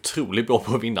otroligt bra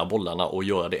på att vinna bollarna och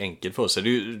göra det enkelt för sig.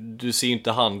 Du ser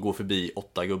inte han gå förbi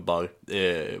 8 gubbar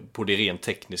på det rent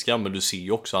tekniska, men du ser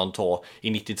ju också han tar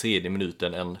i 93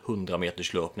 minuten en 100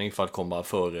 meters löpning för att komma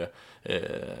före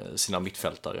sina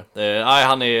mittfältare. Nej,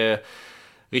 han är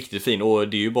riktigt fin, och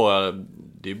det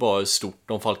är bara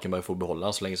stort om Falkenberg får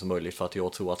behålla så länge som möjligt, för att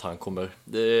jag tror att han kommer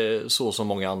så som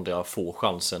många andra få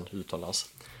chansen utomlands.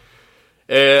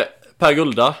 Per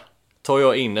Gulda tar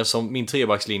jag in, eftersom min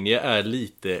trebackslinje är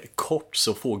lite kort,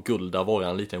 så får Gulda vara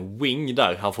en liten wing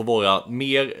där. Han får vara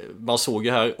mer, man såg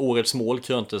ju här, årets mål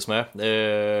kröntes med.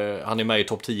 Han är med i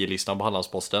topp 10-listan på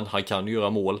Hallandsposten. Han kan ju göra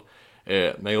mål.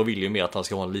 Men jag vill ju mer att han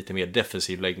ska ha en lite mer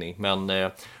defensiv läggning.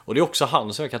 Och det är också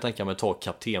han som jag kan tänka mig ta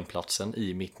kaptenplatsen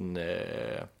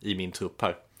i min trupp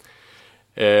här.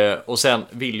 Och sen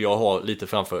vill jag ha lite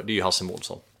framför, det är ju Hasse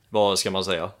Månsson. Vad ska man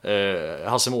säga?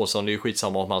 Hasse Månsson, det är ju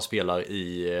skitsamma om han spelar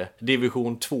i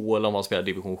division 2 eller om han spelar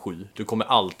division 7. Du kommer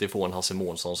alltid få en Hasse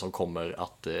Månsson som kommer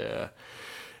att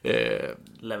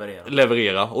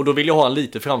leverera. Och då vill jag ha han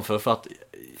lite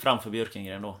framför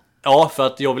Björkengren då. Ja, för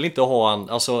att jag vill inte ha han,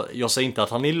 alltså jag säger inte att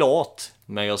han är lat,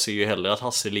 men jag ser ju hellre att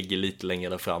Hasse ligger lite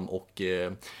längre fram och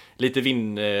lite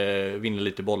vinner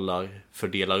lite bollar,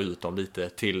 fördelar ut dem lite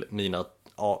till mina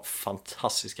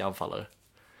fantastiska anfallare.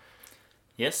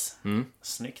 Yes,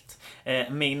 snyggt.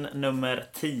 Min nummer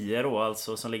 10 då,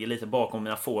 alltså, som ligger lite bakom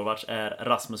mina forwards, är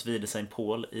Rasmus Widesen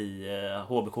Paul i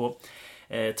HBK.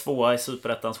 2 i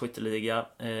Superettans skytteliga.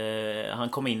 Han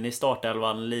kom in i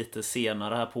startelvan lite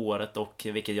senare här på året, och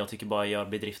vilket jag tycker bara gör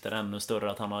bedriften ännu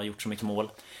större, att han har gjort så mycket mål.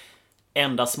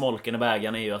 Enda smolken i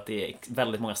bägaren är ju att det är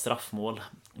väldigt många straffmål.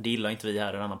 Det gillar inte vi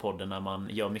här i denna podden, när man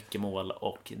gör mycket mål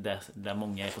och där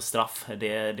många är på straff.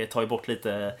 Det tar ju bort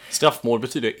lite... Straffmål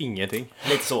betyder ingenting.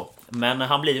 Lite så. Men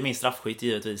han blir ju min straffskytt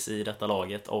givetvis i detta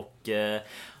laget, och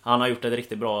han har gjort en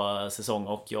riktigt bra säsong,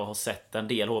 och jag har sett en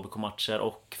del HBK-matcher,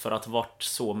 och för att ha varit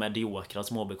så mediokra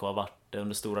som HBK har varit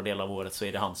under stora delar av året, så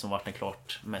är det han som varit den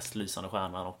klart mest lysande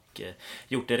stjärnan och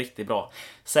gjort det riktigt bra.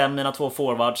 Sen mina 2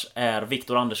 forwards är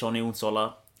Viktor Andersson i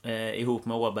Onsala, ihop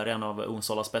med Åberg, en av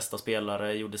Onsalas bästa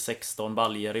spelare, gjorde 16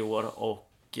 baljer i år,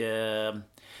 och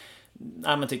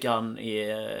men tycker han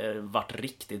är varit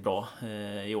riktigt bra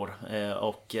i år,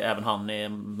 och även han är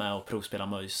med och provspelar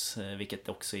Möjs, vilket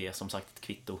också är som sagt ett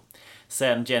kvitto.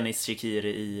 Sen Jenis Shikiri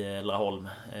i Laholm.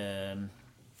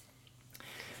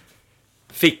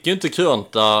 Fick ju inte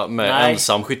krönta med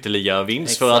ensam skytteliga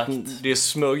vinst, för att det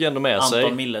smög ändå med sig.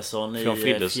 Anton Millesson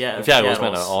i Fjärås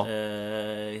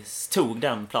tog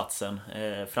den platsen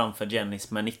framför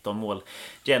Jenis med 19 mål.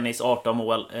 Jenis 18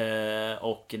 mål,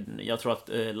 och jag tror att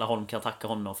Laholm kan tacka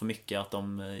honom för mycket att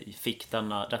de fick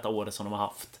detta året som de har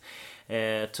haft.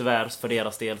 Tyvärr för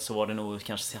deras del så var det nog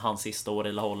kanske hans sista år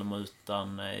i Laholm,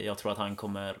 utan jag tror att han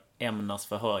kommer ämnas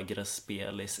för högre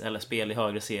spel i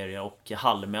högre serier, och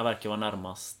Halmia verkar vara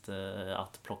närmast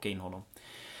att plocka in honom.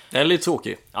 Det är lite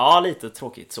tråkigt. Ja, lite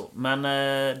tråkigt så. Men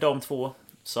de 2,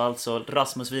 så alltså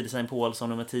Rasmus Widesen Paul som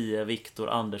nummer 10, Viktor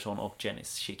Andersson och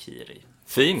Jenis Shikiri.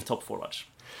 Fin. Top forwards.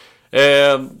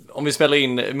 Om vi spelar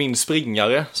in min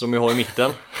springare som jag har i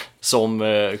mitten som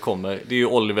kommer, det är ju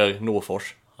Oliver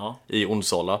Norfors i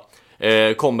Onsala.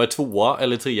 Kommer 2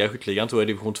 eller 3 i skytteligan, tror jag,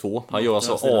 i division 2. Han gör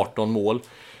alltså 18 mål.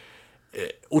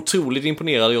 Otroligt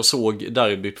imponerad. Jag såg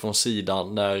derbyt från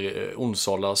sidan när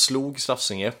Onsala slog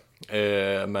Stafsinge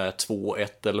med 2-1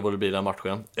 eller vad det blir den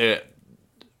matchen.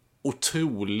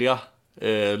 Otroliga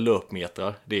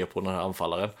löpmetrar det är på den här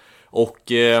anfallaren.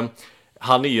 Och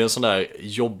han är ju en sån där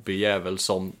jobbig jävel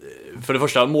som, för det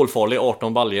första, målfarlig,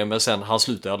 18 baljer, men sen han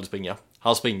slutar aldrig springa.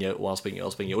 Han springer och han springer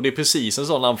och springer. Och det är precis en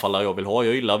sån anfallare jag vill ha.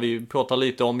 Jag gillar, vi pratar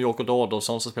lite om Jakob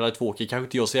Adolfsson som spelar i Tvååker. Kanske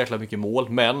inte gör så jäkla mycket mål,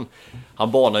 men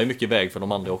han banar ju mycket väg för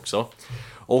de andra också.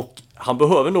 Och han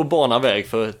behöver nog bana väg,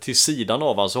 för till sidan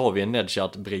av han så har vi en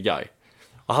Nedjad Brigaj.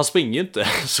 Och han springer ju inte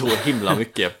så himla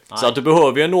mycket. Så att du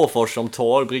behöver ju en Norfors som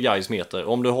tar Brigajs meter.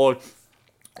 Om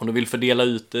du vill fördela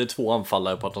ut 2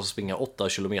 anfallare på att de ska springa 8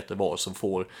 kilometer var, så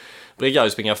får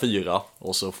Brigaj springa 4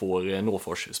 och så får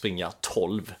Norfors springa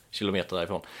 12 kilometer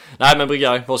därifrån. Nej, men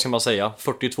Brigaj, vad ska man säga?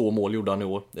 42 mål gjorde han i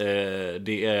år.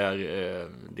 Det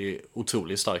är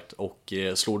otroligt starkt, och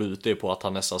slår du ut det på att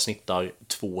han nästan snittar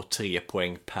 2-3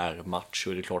 poäng per match,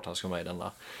 så är det klart att han ska med i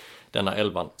denna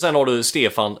 11. Sen har du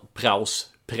Stefan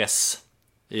press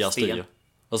i Sten. Astrid.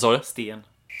 Vad sa du? Sten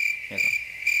heter han.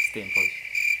 Sten Preuss.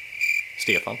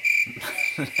 Stefan.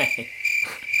 Nej.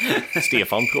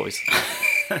 Stefan Preuss.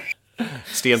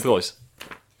 Sten Preuss.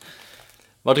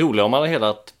 Vad roligt om man har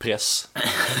helat press.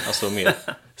 Alltså med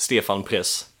Stefan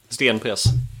Press. Sten Press.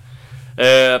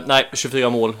 Nej, 24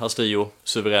 mål. Astrio,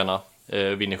 suveräna.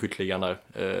 Vinner skytteligan där.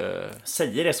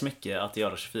 Säger det så mycket att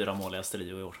göra 24 mål i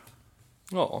Astrio i år?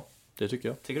 Ja, det tycker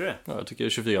jag. Tycker du det? Ja, jag tycker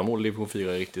 24 mål i division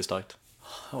 4 är riktigt starkt.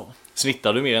 Ja.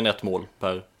 Snittar du mer än ett mål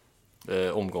per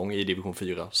omgång i division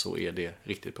 4 så är det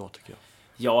riktigt bra tycker jag.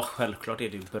 Ja, självklart är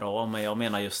det ju bra, men jag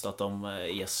menar just att de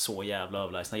är så jävla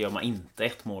överlägsna. Gör man inte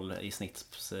ett mål i snitt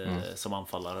som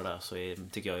anfallare där så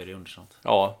tycker jag är det undersamt.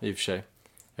 Ja, i och för sig.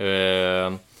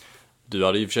 Du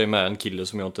hade i och för sig med en kille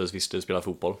som jag inte ens visste spela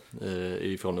fotboll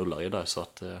ifrån Ullared där, så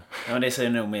att... Ja, men det säger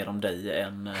nog mer om dig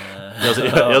än...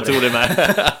 jag tror det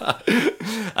med.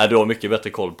 Nej, du har mycket bättre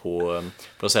koll på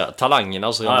att säga,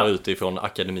 talangerna som ramlar ut ifrån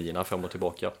akademierna fram och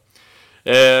tillbaka.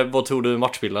 Vad tror du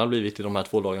matchbilden har blivit i de här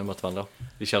 2 lagen mot varandra?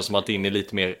 Det känns som att din är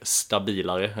lite mer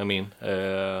stabilare än min.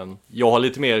 Jag har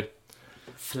lite mer...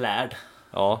 Flärd.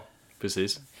 Ja,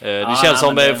 precis. Det känns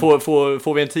som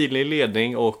får vi en tidig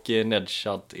ledning och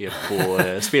Nedshad är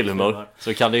på spelhumör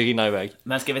så kan det rinna iväg.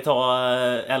 Men ska vi ta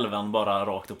 11 bara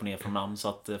rakt upp och ner från namn så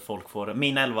att folk får...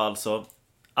 Min 11 alltså.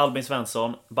 Albin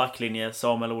Svensson, backlinje,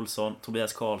 Samuel Olsson,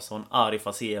 Tobias Karlsson, Arif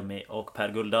Asemi och Per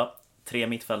Gulda. 3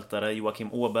 mittfältare,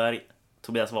 Joakim Åberg,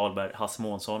 Tobias Wahlberg, Hasse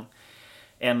Månsson.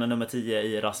 En nummer 10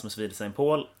 i Rasmus Widesen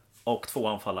Paul. Och 2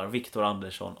 anfallare, Viktor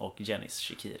Andersson och Jenis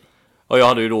Shikiri. Och jag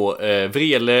hade ju då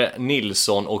Vrele,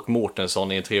 Nilsson och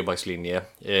Mårtensson i en 3-backslinje.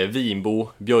 Vinbo,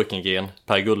 Björkengren,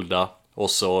 Per Gulda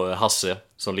och så Hasse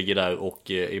som ligger där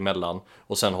och emellan.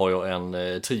 Och sen har jag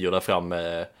en trio där fram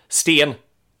Sten,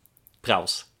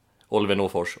 Praus, Oliver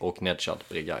Norfors och Nedshad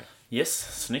Brigay.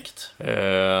 Yes, snyggt.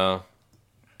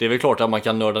 Det är väl klart att man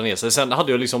kan nörda ner sig. Sen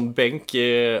hade jag liksom bänk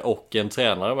och en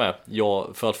tränare med.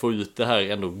 För att få ut det här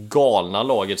ändå galna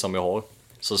laget som jag har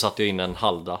så satte jag in en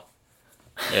Halda.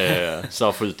 Så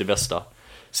jag får ut det bästa.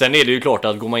 Sen är det ju klart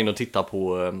att går man in och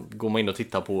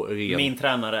tittar på ren... Min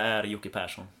tränare är Jocke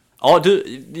Persson.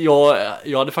 Ja,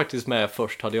 jag hade faktiskt med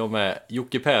först hade jag med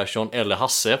Jocke Persson eller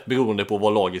Hasse beroende på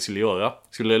vad laget skulle göra.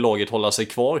 Skulle laget hålla sig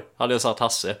kvar hade jag satt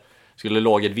Hasse. Skulle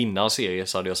laget vinna en serie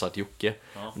så hade jag satt Jocke.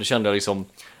 Ja. Då kände jag liksom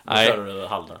nej,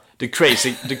 the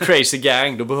crazy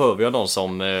gang, då behöver jag någon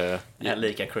som är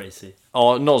lika crazy.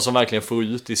 Ja, någon som verkligen får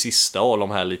ut det sista av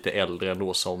de här lite äldre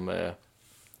ändå som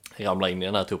ramlar in i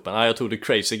den här truppen. Nej, jag tror the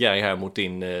crazy gang här mot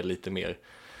din lite mer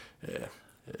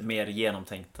mer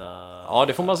genomtänkta. Ja,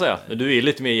 det får man säga. Du är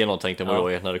lite mer genomtänkt än vad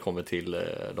jag är när det kommer till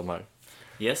de här.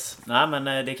 Yes. Nej,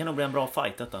 men det kan nog bli en bra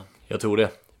fight detta. Jag tror det.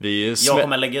 Jag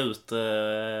kommer lägga ut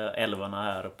 11:orna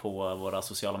här på våra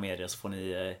sociala medier så får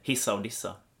ni hissa och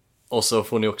dissa. Och så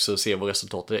får ni också se vad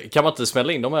resultatet är. Kan man inte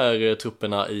smälla in de här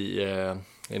trupperna i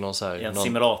någon så här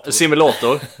simulator?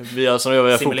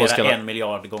 Simulera 1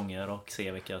 miljard gånger och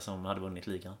se vilka som hade vunnit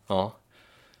ligan. Ja.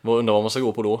 Vad undrar vad man ska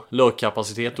gå på då?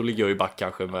 Lökkapacitet, då ligger jag i back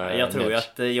kanske med. Jag tror ju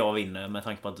att jag vinner med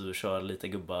tanke på att du kör lite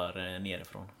gubbar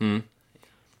nerifrån.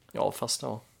 Ja, fast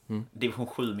ja. Division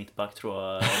 7 mittback tror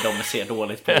jag de ser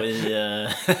dåligt på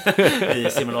i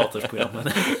simulatorsprogrammen.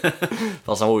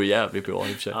 Fast han var ju jävligt bra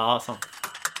i och för sig. Ja, sant.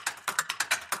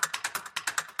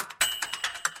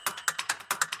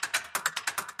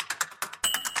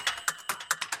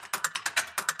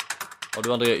 Ja,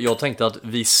 du André, jag tänkte att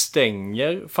vi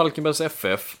stänger Falkenbergs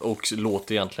FF och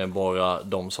låter egentligen bara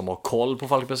de som har koll på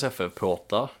Falkenbergs FF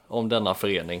prata om denna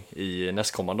förening i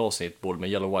nästkommande avsnitt, både med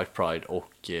Yellow White Pride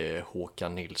och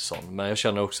Håkan Nilsson. Men jag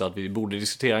känner också att vi borde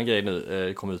diskutera en grej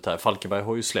nu, kom ut här. Falkenberg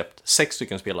har ju släppt 6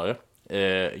 stycken spelare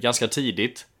ganska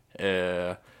tidigt,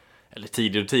 eller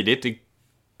tidigt. Det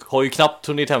har ju knappt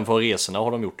hunnit hem från resorna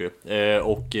har de gjort det.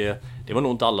 Och det var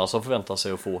nog inte alla som förväntade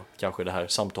sig att få kanske det här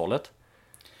samtalet.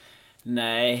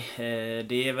 Nej,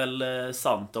 det är väl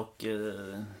sant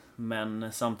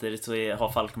men samtidigt så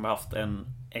har Falkenberg haft en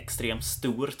extremt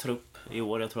stor trupp i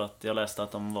år. Jag tror att jag läste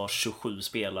att de var 27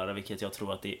 spelare, vilket jag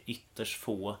tror att det är ytterst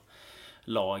få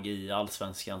lag i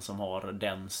Allsvenskan som har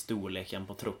den storleken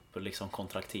på trupp liksom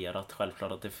kontrakterat.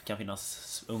 Självklart att det kan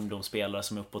finnas ungdomsspelare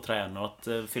som är uppe och tränar och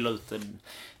att fylla ut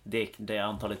det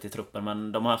antalet i truppen,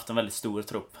 men de har haft en väldigt stor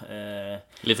trupp.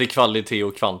 Lite kvalitet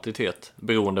och kvantitet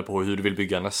beroende på hur du vill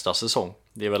bygga nästa säsong.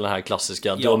 Det är väl den här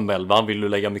klassiska drömelvan. Vill du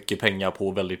lägga mycket pengar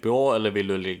på väldigt bra eller vill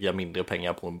du lägga mindre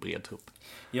pengar på en bred trupp?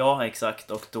 Ja,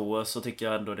 exakt. Och då så tycker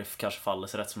jag ändå det kanske faller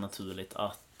sig rätt så naturligt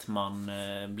att man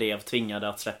blev tvingade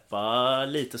att släppa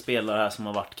lite spelare här som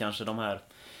har varit kanske de här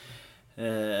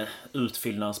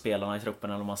utfyllnadsspelarna i truppen,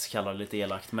 eller om man ska kalla det lite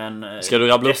elakt. Men ska du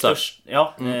rabbla upp där?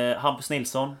 Ja, Hampus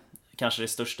Nilsson, kanske det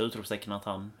största utropstecknet att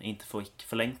han inte fick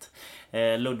förlängt.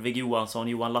 Ludvig Johansson,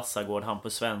 Johan Lassagård,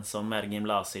 Hampus Svensson, Mergim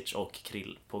Lasic och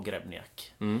Krill på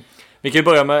Grebniak. Vi kan ju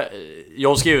börja med,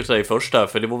 jag skrev ut dig först där,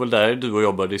 för det var väl där du och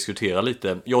jag började diskutera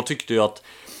lite. Jag tyckte ju att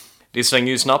det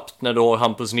svänger ju snabbt när du har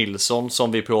Hampus Nilsson,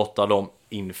 som vi pratade om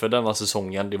inför denna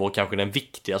säsongen. Det var kanske den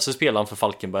viktigaste spelaren för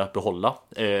Falkenberg att behålla.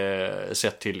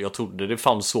 Sett till, jag trodde det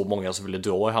fanns så många som ville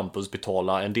dra i Hampus,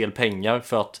 betala en del pengar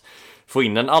för att få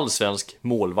in en allsvensk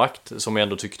målvakt, som jag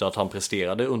ändå tyckte att han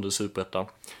presterade under Superettan.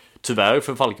 Tyvärr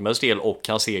för Falkenbergs del och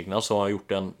hans egna så har han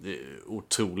gjort en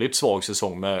otroligt svag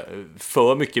säsong med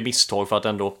för mycket misstag för att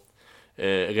ändå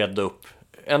rädda upp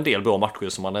en del bra matcher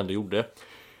som han ändå gjorde.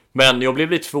 Men jag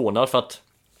blev lite förvånad för att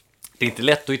det är inte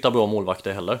lätt att hitta bra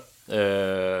målvakter heller.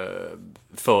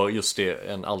 För just det,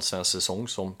 en allsvensk säsong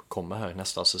som kommer här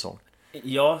nästa säsong.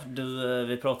 Ja,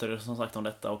 vi pratade som sagt om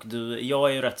detta och jag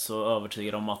är ju rätt så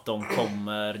övertygad om att de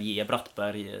kommer ge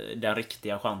Brattberg den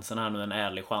riktiga chansen här nu, en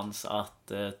ärlig chans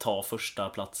att ta första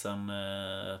platsen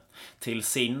till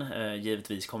sin.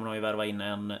 Givetvis kommer de ju värva in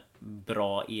en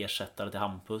bra ersättare till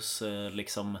Hampus.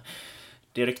 Liksom,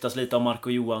 det ryktas lite om Marco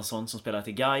Johansson som spelar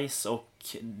till Gais,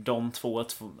 och de två,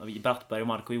 Brattberg och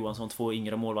Marco Johansson, två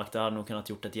yngre målvakter, hade nog kunnat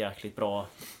gjort ett jäkligt bra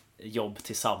jobb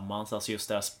tillsammans, alltså just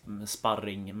det här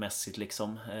sparringmässigt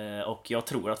liksom. Och jag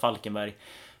tror att Falkenberg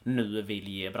nu vill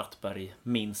ge Brattberg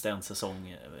minst en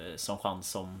säsong som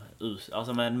chans som,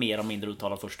 alltså med en mer och mindre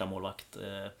uttalad första målvakt.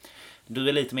 Du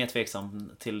är lite mer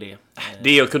tveksam till det.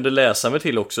 Det jag kunde läsa mig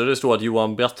till också, det står att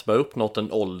Johan Brattberg uppnått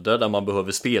en ålder där man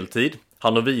behöver speltid.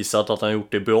 Han har visat att han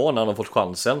gjort det bra när han har fått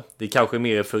chansen. Det är kanske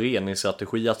mer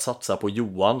föreningsstrategi att satsa på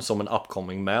Johan som en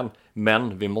upcoming man,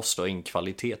 men vi måste ha in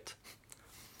kvalitet.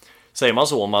 Säger man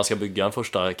så om man ska bygga en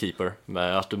första keeper,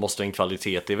 med att du måste ha en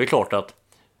kvalitet? Det är väl klart att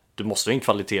du måste ha en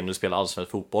kvalitet när du spelar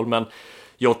allsvensk fotboll, men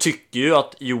jag tycker ju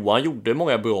att Johan gjorde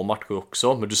många bra matcher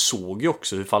också, men du såg ju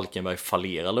också hur Falkenberg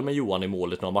fallerade med Johan i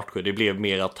målet några matcher. Det blev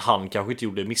mer att han kanske inte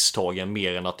gjorde misstagen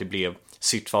mer än att det blev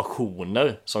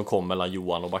situationer som kom mellan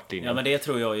Johan och backlinjen. Ja, men det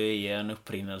tror jag ju är en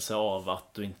upprinnelse av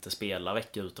att du inte spelar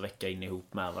vecka ut och vecka in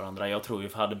ihop med varandra. Jag tror ju,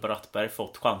 hade Brattberg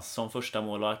fått chans som första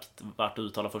målvakt, varit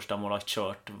uttalad första målvakt,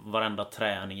 kört varenda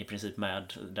träning i princip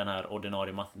med den här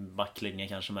ordinarie backlinjen,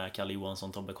 kanske med Kalle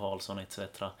Johansson, Tobbe Karlsson etc.,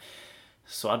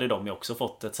 så hade de ju också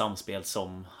fått ett samspel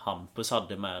som Hampus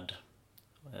hade med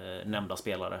nämnda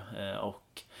spelare.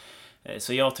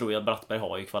 Så jag tror ju att Brattberg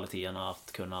har ju kvaliteterna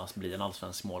att kunna bli en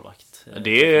allsvensk målvakt.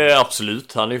 Det är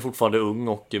absolut, han är ju fortfarande ung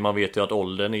och man vet ju att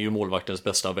åldern är ju målvaktens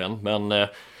bästa vän. Men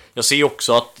jag ser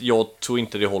också att jag tror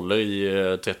inte det håller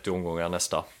i 30 omgångar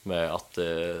nästa med att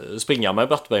springa med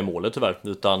Brattberg i målet tyvärr.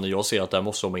 Utan jag ser att där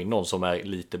måste de in någon som är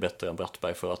lite bättre än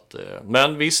Brattberg för att...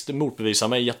 Men visst, motbevisa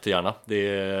mig jättegärna.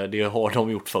 Det har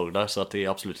de gjort förr där, så att det är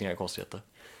absolut inga konstigheter.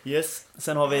 Yes.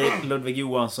 Sen har vi Ludvig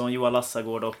Johansson, Johan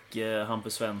Lassagård och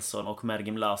Hampus Svensson och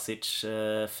Mergim Lasic.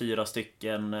 4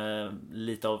 stycken,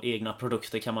 lite av egna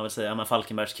produkter kan man väl säga, med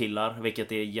Falkenbergs killar,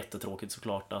 vilket är jättetråkigt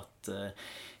såklart att...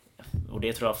 Och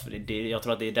det tror jag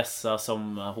tror att det är dessa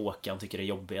som Håkan tycker är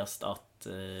jobbigast att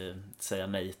säga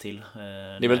nej till.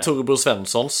 Det är väl Turbo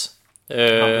Svenssons.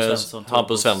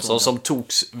 Hampus Svensson som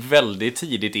togs väldigt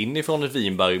tidigt in ifrån ett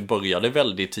Vinberg, började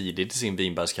väldigt tidigt i sin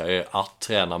Vinbergskarriär att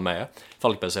träna med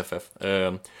Falkenbergs FF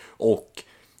och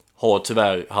har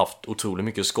tyvärr haft otroligt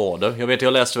mycket skador.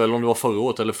 Jag läste väl om det var förra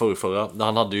året eller förrförra, där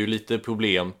han hade ju lite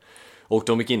problem och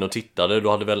de gick in och tittade,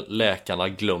 då hade väl läkarna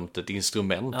glömt ett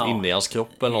instrument inne i hans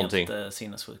kropp eller någonting.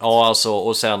 Sinnessjukt. Ja, alltså,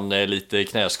 och sen lite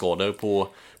knäskador på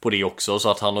det också, så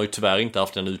att han har ju tyvärr inte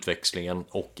haft den utväxlingen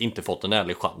och inte fått en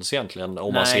ärlig chans egentligen.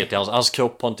 Om man ser till hans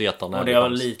kropp har inte gett en ärlig chans. Och det har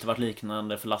lite varit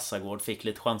liknande för Lassagård, fick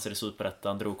lite chanser i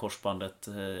Superettan, drog korsbandet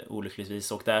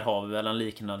olyckligtvis, och där har vi väl en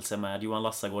liknelse med Johan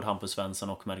Lassagård, Hampus Svensson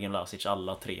och Mergim Lasic.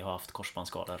 Alla 3 har haft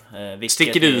korsbandsskador.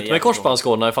 Sticker det ut med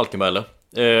korsbandsskadorna i Falkenberg eller?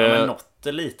 Ja, men något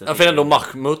lite. Ja, för ändå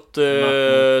Mahmut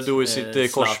drog i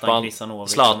sitt korsband.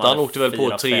 Zlatan åkte väl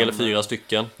på 3 eller 4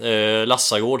 stycken.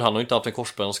 Lassagård, han har inte haft en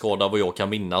korsbandsskada vad jag kan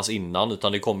minnas innan,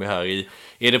 utan det kommer här i...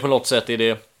 Är det på något sätt,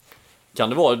 kan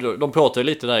det vara, de pratar ju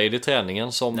lite där, är det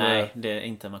träningen som... Nej, det är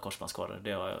inte med korsbandsskador.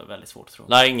 Det har jag väldigt svårt att tro.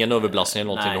 Nej, ingen överbelastning eller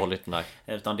någonting, du har lite, nej.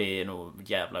 Utan det är nog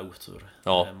jävla otur.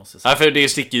 Ja, nej, för det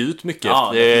sticker ut mycket.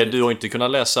 Ja, du har inte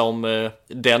kunnat läsa om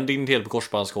den dignitet på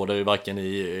korsbandsskador varken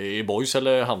i Boys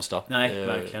eller Halmstad. Nej,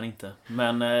 verkligen inte.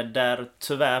 Men där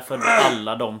tyvärr för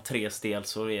alla de 3 del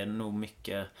så är det nog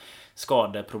mycket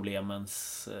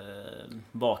skadeproblemens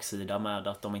baksida med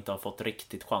att de inte har fått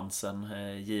riktigt chansen.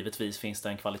 Givetvis finns det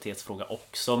en kvalitetsfråga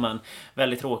också, men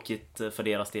väldigt tråkigt för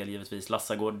deras del givetvis.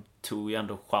 Lassagård tog ju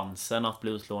ändå chansen att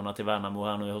bli utlånad till Värnamo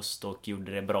här nu i höst och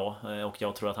gjorde det bra, och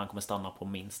jag tror att han kommer stanna på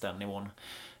minst den nivån.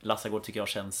 Lassagård tycker jag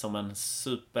känns som en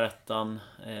superettan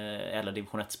eller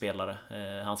division 1-spelare.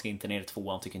 Han ska inte ner i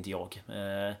 2, tycker inte jag.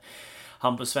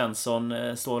 Hampus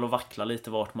Svensson står och vacklar lite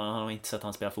vart man har inte sett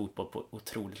han spela fotboll på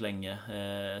otroligt länge.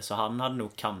 Så han hade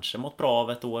nog kanske mått bra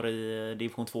av ett år i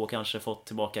division 2, kanske fått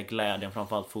tillbaka glädjen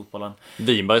framförallt fotbollen.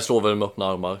 Winberg står väl med öppna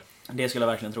armar. Det skulle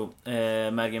jag verkligen tro.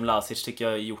 Mergim Lasic tycker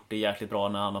jag har gjort det jäkligt bra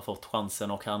när han har fått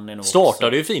chansen, och han är nog startade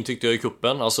också... ju fint tyckte jag i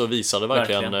kuppen. Alltså visade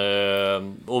verkligen.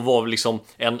 Och var liksom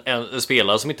en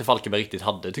spelare som inte Falkenberg riktigt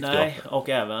hade, tyckte jag. Och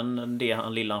även det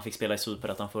lilla han fick spela i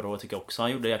Superettan förra året tycker jag också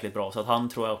han gjorde det jäkligt bra. Så att han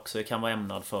tror jag också kan vara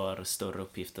ämnad för större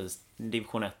uppgifter,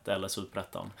 division 1 eller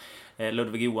Superettan.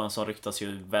 Ludvig Johansson ryktas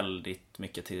ju väldigt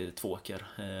mycket till Tvåker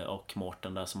och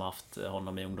Mårten där som har haft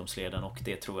honom i ungdomsleden, och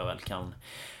det tror jag väl kan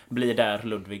bli där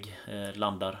Ludvig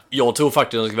landar. Jag tror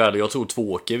faktiskt att jag tror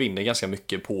Tvåker vinner ganska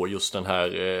mycket på just den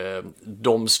här.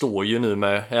 De står ju nu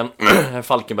med en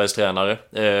Falkenbergs tränare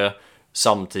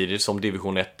samtidigt som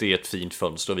division 1 är ett fint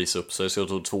fönster att visa upp sig, så jag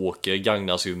tror Tvåker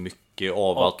gagnas ju mycket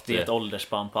av och att det är ett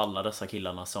åldersspann på alla dessa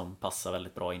killarna som passar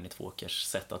väldigt bra in i Tvåkers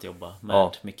sätt att jobba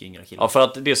med mycket yngre killar. Ja, för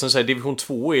att det som säger division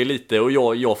 2 är lite, och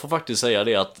jag får faktiskt säga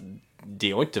det, att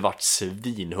det har inte varit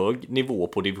svinhög nivå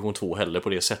på division 2 heller på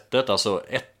det sättet. Alltså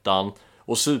ettan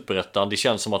och superettan, det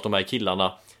känns som att de här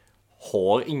killarna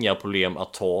har inga problem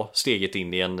att ta steget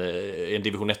in i en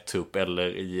division 1-trupp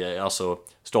eller i alltså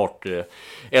start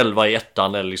 11 i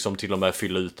ettan, eller liksom till och med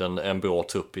fylla ut en bra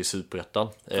trupp i superettan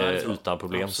utan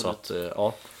problem. Så att,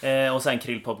 och sen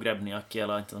Krillpop Grebniak,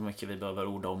 eller inte så mycket vi behöver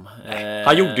orda om.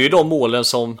 Han gjorde ju de målen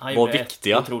som var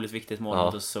viktiga. Ett otroligt viktigt mål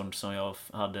mot Östersund som jag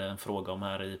hade en fråga om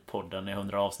här i podden i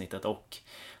 100 avsnittet, och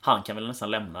han kan väl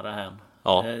nästan lämna det här.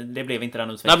 Ja. Det blev inte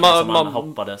den utvecklingen som man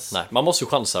hoppades. Nej, man måste ju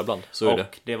chansa ibland. Så och är det.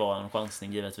 Det var en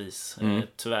chansning givetvis.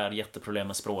 Tyvärr jätteproblem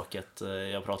med språket.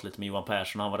 Jag pratade lite med Johan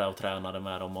Persson, han var där och tränade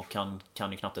med dem, och han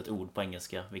kan ju knappt ett ord på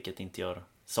engelska, vilket inte gör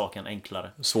saken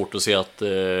enklare. Svårt att se att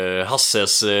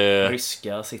Hasses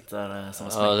ryska sitter som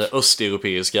en smäck.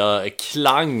 Östeuropeiska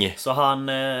klang. Så han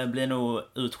blir nog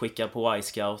utskickad på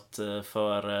iScout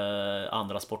för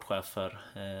andra sportchefer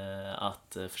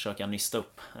att försöka nysta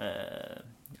upp.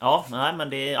 Ja, nej, men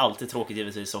det är alltid tråkigt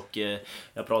givetvis, och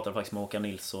jag pratade faktiskt med Håkan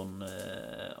Nilsson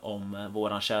om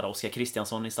våran kära Oskar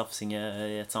Kristiansson i Staffsinge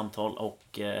i ett samtal,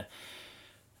 och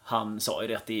han sa ju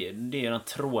det att det är den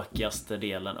tråkigaste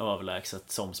delen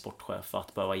överlägset som sportchef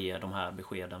att behöva ge de här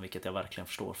beskeden, vilket jag verkligen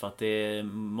förstår, för att det är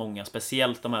många,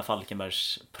 speciellt de här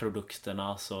Falkenbergs produkterna,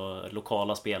 alltså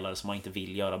lokala spelare som man inte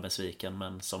vill göra besviken,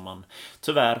 men som man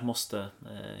tyvärr måste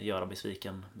göra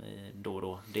besviken då och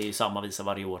då. Det är ju samma visa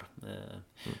varje år.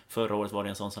 Förra året var det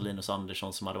en sån som Linus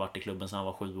Andersson som hade varit i klubben sedan han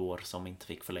var 7 år som inte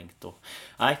fick förlängt. Och,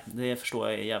 nej, det förstår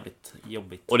jag är jävligt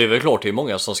jobbigt. Och det är väl klart det är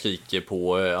många som skriker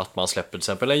på att man släpper till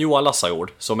exempel en Johan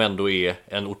Lassagård som ändå är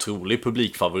en otrolig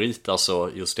publikfavorit.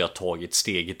 Alltså just det att tagit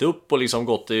steget upp och liksom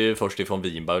gått först ifrån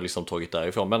Winberg och liksom tagit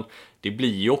därifrån. Men det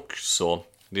blir ju också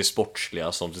det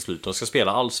sportsliga som till slut. De ska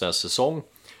spela allsvensk säsong.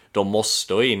 De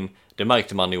måste in. Det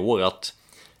märkte man i år att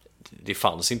det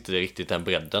fanns inte riktigt den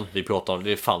bredden vi pratade om.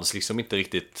 Det fanns liksom inte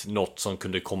riktigt något som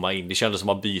kunde komma in. Det kändes som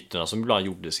att bytena som ibland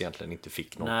gjordes egentligen inte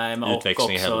fick någon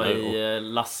utväxling heller. Och också i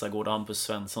Lassagård och Hampus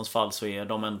Svenssons fall så är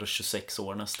de ändå 26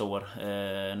 år nästa år.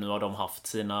 Nu har de haft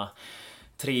sina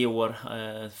 3 år,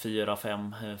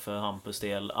 4-5 för Hampus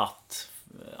del att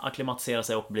akklimatisera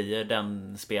sig och bli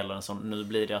den spelaren som nu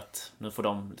blir det att nu får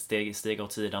de stiga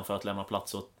åt sidan för att lämna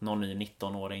plats åt någon ny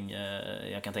 19-åring.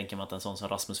 Jag kan tänka mig att en sån som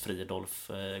Rasmus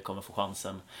Fridolf kommer få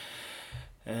chansen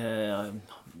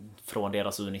från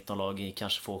deras U19-lag,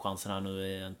 kanske få chansen här nu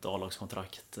i ett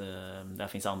A-lagskontrakt. Där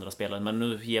finns andra spelare, men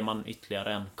nu ger man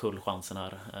ytterligare en kull chansen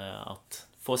här att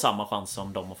få samma chans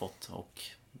som de har fått, och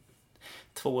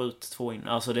 2 ut, 2 in.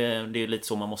 Alltså det är lite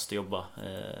så man måste jobba.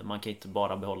 Man kan inte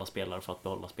bara behålla spelare för att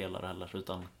behålla spelare heller,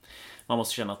 utan man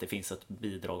måste känna att det finns ett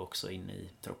bidrag också in i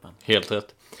truppen. Helt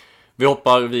rätt. Vi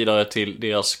hoppar vidare till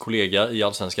deras kollega i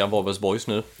Allsvenskan, Varbergs Boys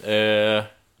nu.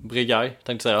 Brigaj,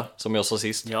 tänkte säga, som jag sa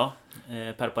sist. Ja,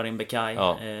 Perparin Bekaj,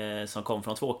 som kom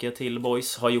från Tvåke till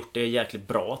Boys, har gjort det jäkligt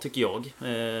bra tycker jag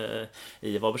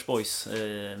i Varbergs Boys.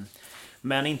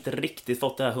 Men inte riktigt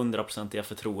fått det här 100%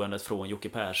 förtroendet från Jocke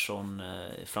Persson,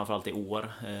 framförallt i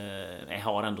år.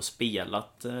 Har ändå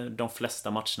spelat de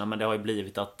flesta matcherna, men det har ju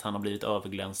blivit att han har blivit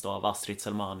överglänst av Astrid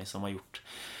Selmani som har gjort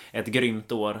ett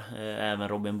grymt år. Även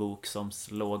Robin Book som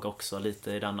låg också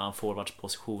lite i denna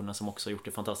forwardspositionen som också har gjort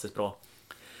det fantastiskt bra.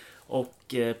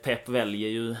 Och Pep väljer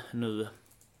ju nu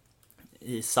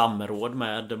i samråd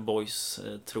med boys,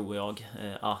 tror jag,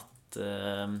 att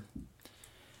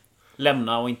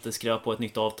lämna och inte skriva på ett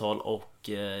nytt avtal. Och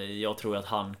jag tror att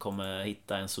han kommer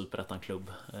hitta en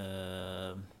superettan-klubb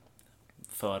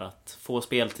för att få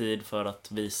speltid, för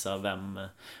att visa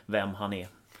vem han är.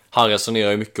 Han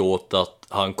resonerar ju mycket åt att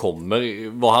han kommer,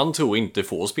 vad han tror, inte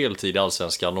få speltid i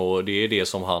Allsvenskan, och det är det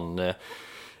som han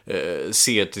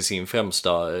ser till sin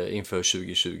främsta inför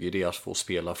 2020, det är att få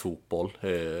spela fotboll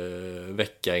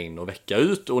vecka in och vecka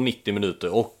ut och 90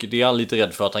 minuter, och det är han lite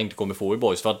rädd för att han inte kommer få i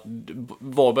boys, för att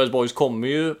Varbergs boys kommer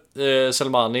ju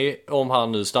Selmani, om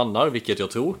han nu stannar, vilket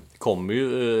jag tror, kommer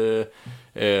ju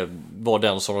vara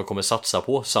den som de kommer satsa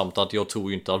på, samt att jag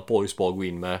tror inte att boys bara går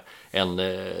in med en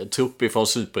trupp ifrån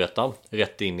Superettan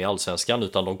rätt in i Allsvenskan,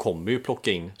 utan de kommer ju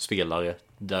plocka in spelare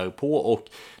därpå, och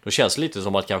då känns det lite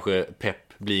som att kanske Pep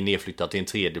blir nedflyttad till en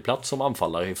tredje plats som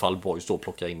anfallare ifall boys då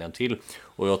plockar in en till,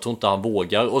 och jag tror inte han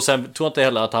vågar, och sen tror jag inte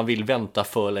heller att han vill vänta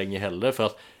för länge heller, för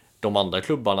att de andra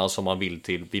klubbarna som han vill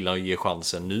till vill han ge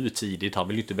chansen nu tidigt. Han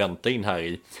vill ju inte vänta in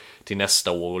här till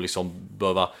nästa år och liksom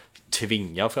behöva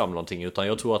tvinga fram någonting, utan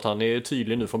jag tror att han är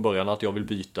tydlig nu från början att jag vill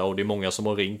byta, och det är många som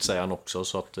har ringt, säger han också,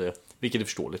 så att, vilket är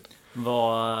förståeligt.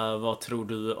 Vad tror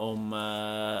du om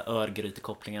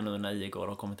Örgryte-kopplingen nu när Igor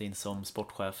har kommit in som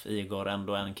sportchef? Igor är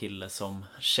ändå en kille som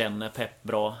känner Pep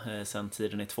bra sen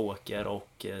tiden i Tvååker,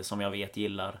 och som jag vet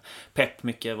gillar Pep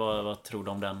mycket. Vad tror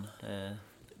du om den?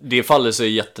 Det faller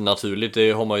sig jättenaturligt,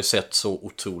 det har man ju sett så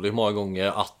otroligt många gånger,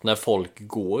 att när folk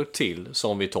går till,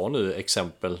 som vi tar nu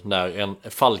exempel, när en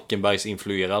Falkenbergs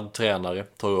influerad tränare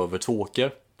tar över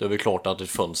Tvååker, det är väl klart att ett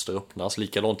fönster öppnas.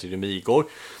 Likadant är det med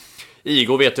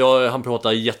Igor vet jag, han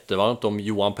pratar jättevarmt om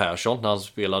Johan Persson när han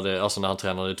spelade, alltså när han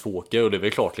tränade Tvååker, och det är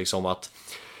väl klart liksom att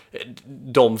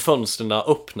de fönsterna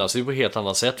öppnar sig på ett helt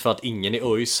annat sätt, för att ingen i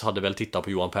ÖIS hade väl tittat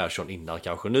på Johan Persson innan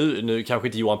kanske. Nu kanske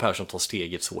inte Johan Persson tar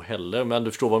steget så heller, men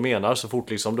du förstår vad jag menar, så fort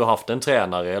liksom du har haft en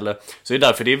tränare, eller så är det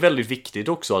därför det är väldigt viktigt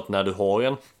också att när du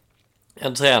har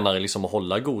en tränare liksom att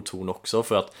hålla god ton också,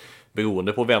 för att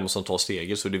beroende på vem som tar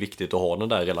steget så är det viktigt att ha den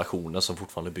där relationen som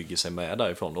fortfarande bygger sig med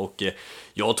därifrån, och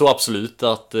jag tror absolut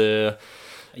att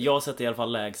jag sätter i alla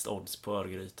fall lägst odds på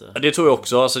Örgryte. Det tror jag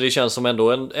också, alltså det känns som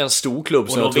ändå en stor klubb,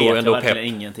 och som jag tror ändå Pep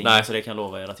ingenting. Nej. Så det kan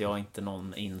lova er att jag har inte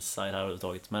någon inside här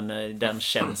överhuvudtaget, men den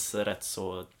känns rätt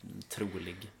så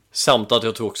trolig. Samt att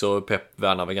jag tror också Pep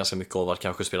värnar väl ganska mycket av att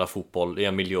kanske spela fotboll i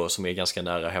en miljö som är ganska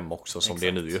nära hem också, som exakt. Det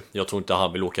är nu ju. Jag tror inte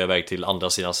han vill åka iväg till andra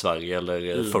sidan Sverige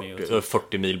eller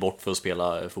 40 mil bort för att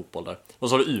spela fotboll där. Vad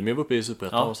sa du, Umeå uppe i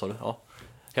Superettan? Ja. Vad sa du? Ja.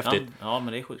 Häftigt. Ja,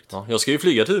 men det är sjukt. Ja, jag ska ju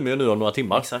flyga till Umeå nu om några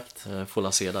timmar. Exakt. Får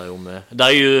la se där om. Där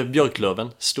är ju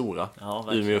Björklöven stora. Ja,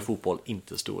 Umeå fotboll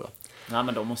inte stora. Nej,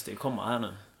 men de måste ju komma här nu.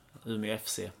 Umeå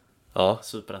FC. Ja.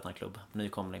 Superettan-klubb.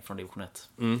 Nykomling från division 1.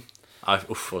 Mm. Aj,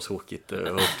 usch vad tråkigt att höra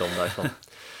upp dem därifrån.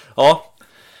 Ja,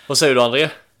 vad säger du André?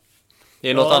 Det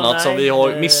är något annat som vi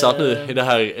har missat nu i det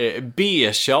här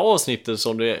beige avsnittet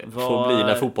som det får bli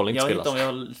när fotbollen inte spelas. Jag vet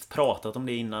inte om jag har pratat om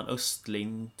det innan.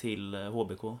 Östling till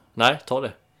HBK. Nej, ta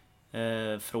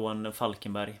det. Från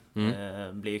Falkenberg.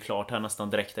 Blir ju klart här nästan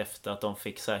direkt efter att de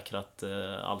fick säkrat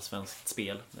allsvenskt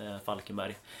spel.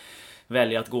 Falkenberg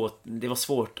väljer att gå. Det var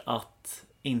svårt att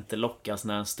inte lockas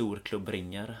när en stor klubb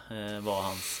ringer, var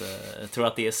hans. Jag tror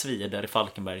att det är svider i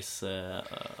Falkenbergs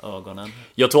ögonen.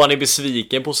 Jag tror han är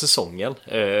besviken på säsongen.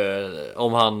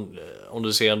 Om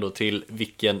du ser ändå till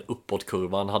vilken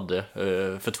uppåtkurva han hade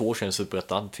för 2 år sedan i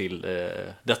Superettan till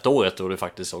detta året, och det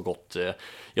faktiskt har gått.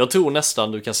 Jag tror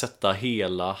nästan du kan sätta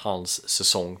hela hans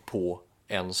säsong på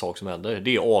en sak som händer.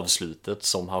 Det är avslutet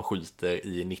som han skjuter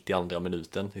i 92:a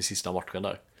minuten i sista matchen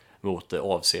där mot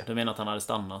AFC. Du menar att han hade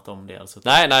stannat om det alltså?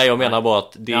 Nej, jag menar bara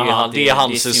att det är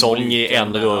hans säsong i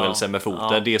en rörelse med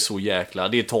foten. Ja. Det är så jäkla,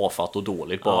 det är tafatt och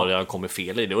dåligt bara det har kommit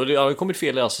fel i det. Och det har kommit fel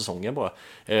i den här säsongen bara.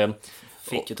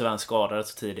 Fick ju tyvärr skadade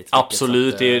så tidigt.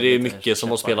 Absolut, det är mycket som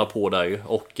har spelat på där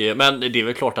ju. Men det är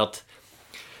väl klart att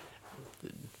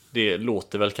det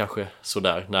låter väl kanske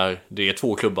sådär när det är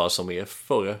 2 klubbar som är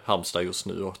före Halmstad just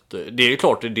nu. Och det är ju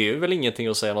klart, det är väl ingenting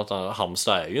att säga något annat.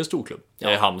 Halmstad är ju en stor klubb.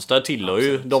 Ja. Halmstad tillhör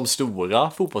ju de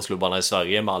stora fotbollsklubbarna i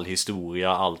Sverige med all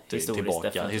historia, allt tillbaka.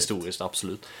 Definitivt. Historiskt,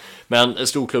 absolut. Men en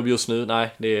stor klubb just nu,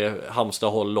 nej,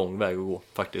 Halmstad har lång väg att gå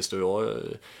faktiskt. Och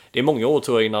det är många år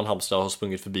tror jag innan Halmstad har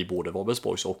sprungit förbi både Varbergs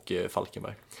Boys och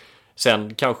Falkenberg.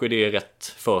 Sen kanske det är rätt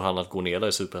för han att gå ner där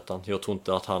i Superettan. Jag tror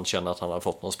inte att han känner att han har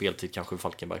fått någon speltid kanske i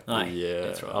Falkenberg. Nej,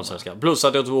 i Allsvenskan. Plus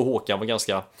att jag tror Håkan var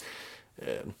ganska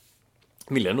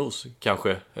ville nog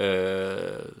kanske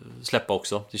släppa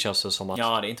också. Det känns som att...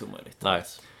 Ja, det är inte omöjligt. Nej.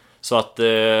 Så att,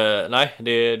 nej,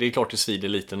 det är klart det svider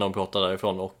lite när de pratar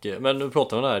därifrån. Men nu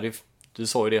pratar vi där, du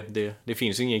sa ju det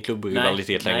finns ju ingen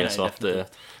klubbrivalitet längre. Så att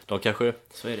de kanske...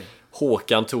 Så är det.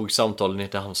 Håkan tog samtalen ner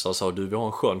till Halmstad och sa, vi har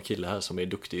en skön kille här som är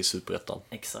duktig i Superettan.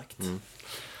 Exakt.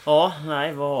 Ja,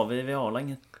 nej, vad har vi? Vi har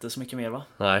inte så mycket mer, va?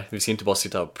 Nej, vi ska inte bara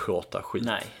sitta och prata skit.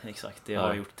 Nej, exakt. Det har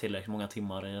jag gjort tillräckligt många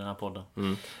timmar i den här podden.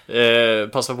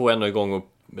 Passa på ännu en gång och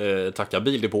tacka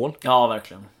Bildepån. Ja,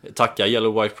 verkligen. Tacka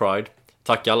Yellow White Pride.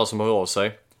 Tacka alla som hör av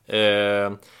sig.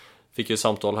 Fick ju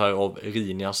samtal här av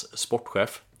Rinias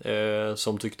sportchef.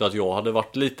 Som tyckte att jag hade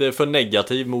varit lite för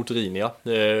negativ mot Rinia.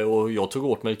 Och jag tog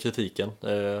åt mig kritiken.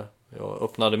 Jag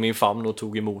öppnade min famn och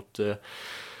tog emot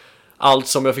allt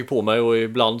som jag fick på mig. Och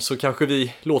ibland så kanske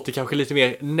vi låter kanske lite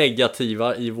mer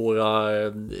negativa i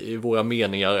våra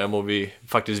meningar än vad vi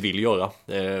faktiskt vill göra.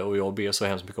 Och jag ber så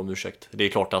hemskt mycket om ursäkt. Det är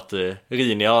klart att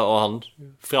Rinia, och han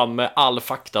fram med all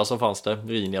fakta som fanns det.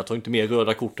 Rinia tar inte mer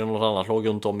röda kort än något annat lag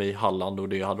runt om i Halland, och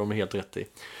det hade de helt rätt i.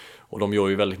 Och de gör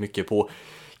ju väldigt mycket på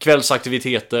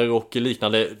kvällsaktiviteter och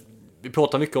liknande. Vi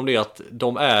pratar mycket om det, att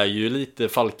de är ju lite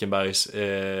Falkenbergs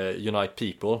Unite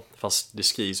People, fast det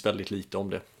skrivs väldigt lite om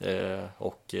det.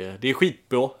 Och det är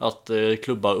skitbra att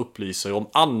klubbar upplyser om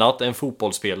annat än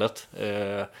fotbollsspelet.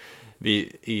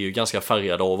 Vi är ju ganska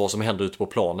färgade av vad som händer ute på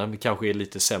planen. Vi kanske är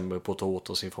lite sämre på att ta åt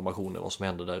oss information än vad som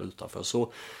händer där utanför.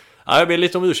 Så jag ber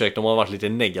lite om ursäkt om man har varit lite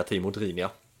negativ mot Rinia.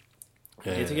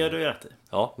 Det tycker jag du är rätt i.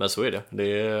 Ja, men så är det.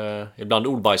 Det är, ibland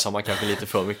ordbajsar man kanske lite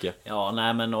för mycket. Ja,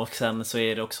 nej, men och sen så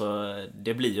är det också,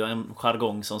 det blir ju en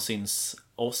jargong som syns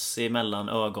oss emellan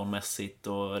ögonmässigt,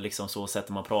 och liksom så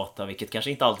sätter man prata, vilket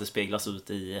kanske inte alltid speglas ut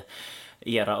i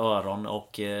era öron, och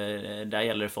där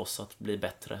gäller det för oss att bli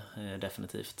bättre,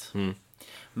 definitivt.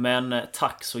 Men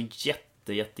tack så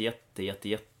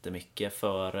jättemycket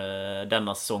för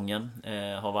denna säsongen.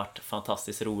 Har varit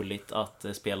fantastiskt roligt att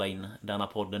spela in denna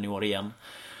podden i år igen.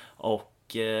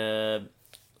 Och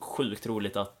sjukt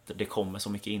roligt att det kommer så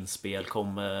mycket inspel,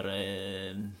 kommer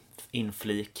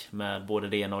inflik med både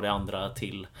det ena och det andra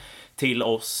till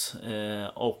oss.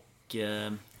 Och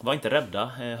var inte rädda,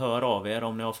 hör av er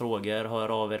om ni har frågor, hör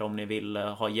av er om ni vill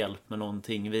ha hjälp med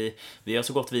någonting. Vi gör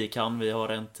så gott vi kan, vi har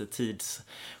ett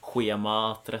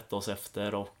tidsschema att rätta oss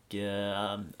efter och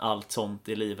allt sånt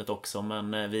i livet också,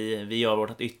 men vi gör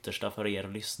vårt yttersta för er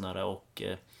lyssnare, och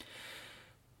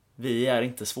vi är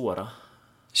inte svåra.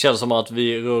 Känns som att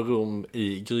vi rör om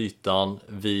i grytan,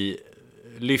 vi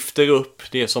lyfter upp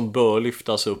det som bör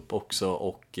lyftas upp också,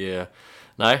 och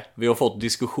nej, vi har fått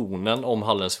diskussionen om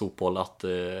Hallens fotboll att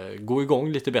gå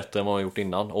igång lite bättre än vad man har gjort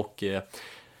innan, och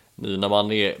nu när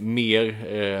man är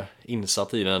mer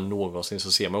insatt i den än någonsin,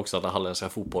 så ser man också att den halländska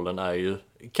fotbollen är ju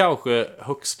kanske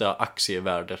högsta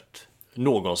aktievärdet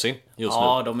någonsin just nu.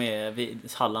 Ja,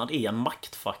 Halland är en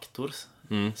maktfaktor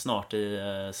snart i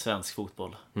svensk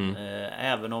fotboll.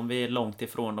 Även om vi är långt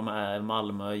ifrån de här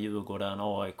Malmö, Djurgården,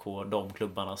 AIK, de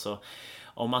klubbarna, så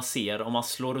om man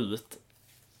slår ut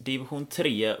division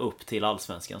 3 upp till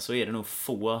allsvenskan, så är det nog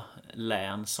få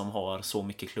län som har så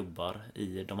mycket klubbar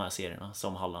i de här serierna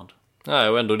som Halland. Nej,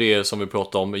 och ändå det som vi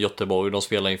pratade om, Göteborg, de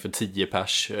spelar inför 10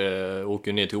 pers,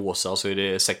 åker ner till Åsa så är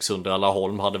det 600.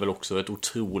 Laholm hade väl också ett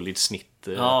otroligt snitt.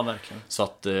 Ja, verkligen. Så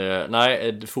att,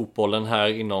 nej, fotbollen här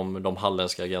inom de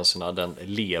halländska gränserna, den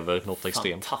lever något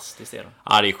extremt. Fantastiskt är det.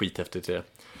 Ja, det är skithäftigt det.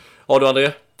 Ja du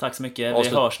André. Tack så mycket, vi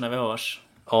hörs när vi hörs.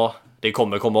 Ja, det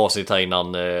kommer komma avsnitt här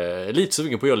innan. Lite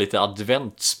sugen på att göra lite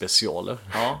adventspecialer.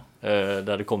 Ja.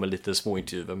 Där det kommer lite små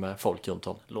intervjuer med folk runt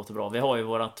om. Låter bra. Vi har ju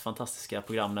vårt fantastiska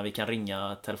program när vi kan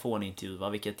ringa telefonintervjuer,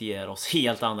 vilket ger oss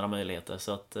helt andra möjligheter.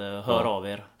 Så att hör av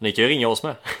er. Ni kan ju ringa oss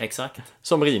med. Exakt.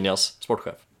 Som Rinias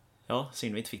sportchef. Ja,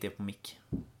 synd vi inte fick det på mick.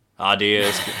 Ja,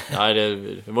 det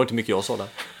var inte mycket jag sa där.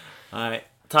 Nej.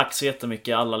 Tack så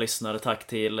jättemycket alla lyssnare. Tack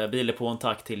till Bildepån,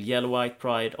 tack till Yellow White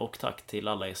Pride, och tack till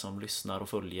alla er som lyssnar och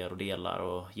följer och delar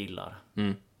och gillar.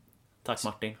 Tack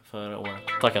Martin för året.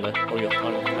 Tack André. Ha det gott.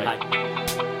 Hej.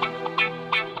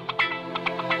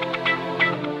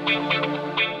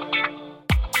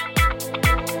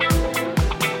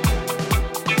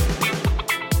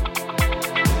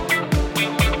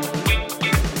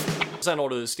 Sen har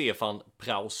du Stefan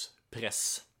Praus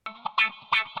Press.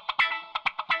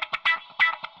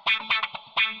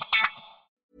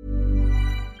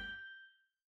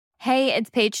 Hey, it's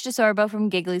Paige DeSorbo from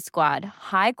Giggly Squad.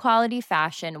 High quality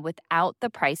fashion without the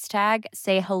price tag.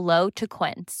 Say hello to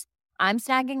Quince. I'm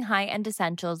snagging high-end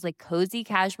essentials like cozy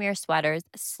cashmere sweaters,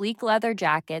 sleek leather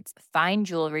jackets, fine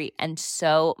jewelry, and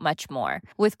so much more.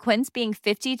 With Quince being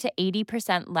 50 to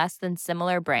 80% less than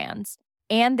similar brands.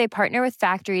 And they partner with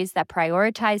factories that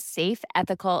prioritize safe,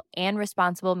 ethical, and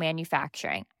responsible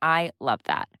manufacturing. I love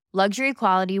that. Luxury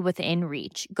quality within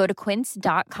reach. Go to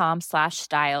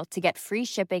quince.com/style to get free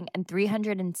shipping and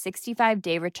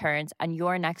 365-day returns on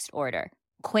your next order.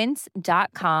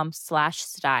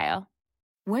 Quince.com/style.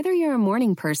 Whether you're a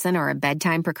morning person or a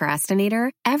bedtime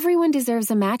procrastinator, everyone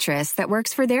deserves a mattress that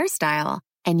works for their style.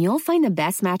 And you'll find the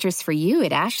best mattress for you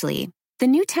at Ashley. The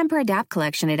new Temper-Adapt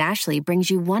collection at Ashley brings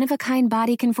you one-of-a-kind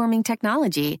body-conforming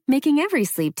technology, making every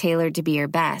sleep tailored to be your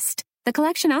best. The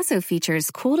collection also features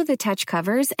cool-to-the-touch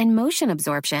covers and motion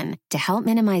absorption to help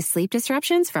minimize sleep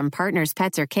disruptions from partners,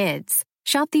 pets, or kids.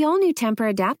 Shop the all-new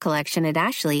Temper-Adapt collection at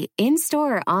Ashley,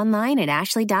 in-store or online at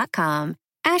ashley.com.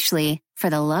 Ashley, for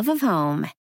the love of home.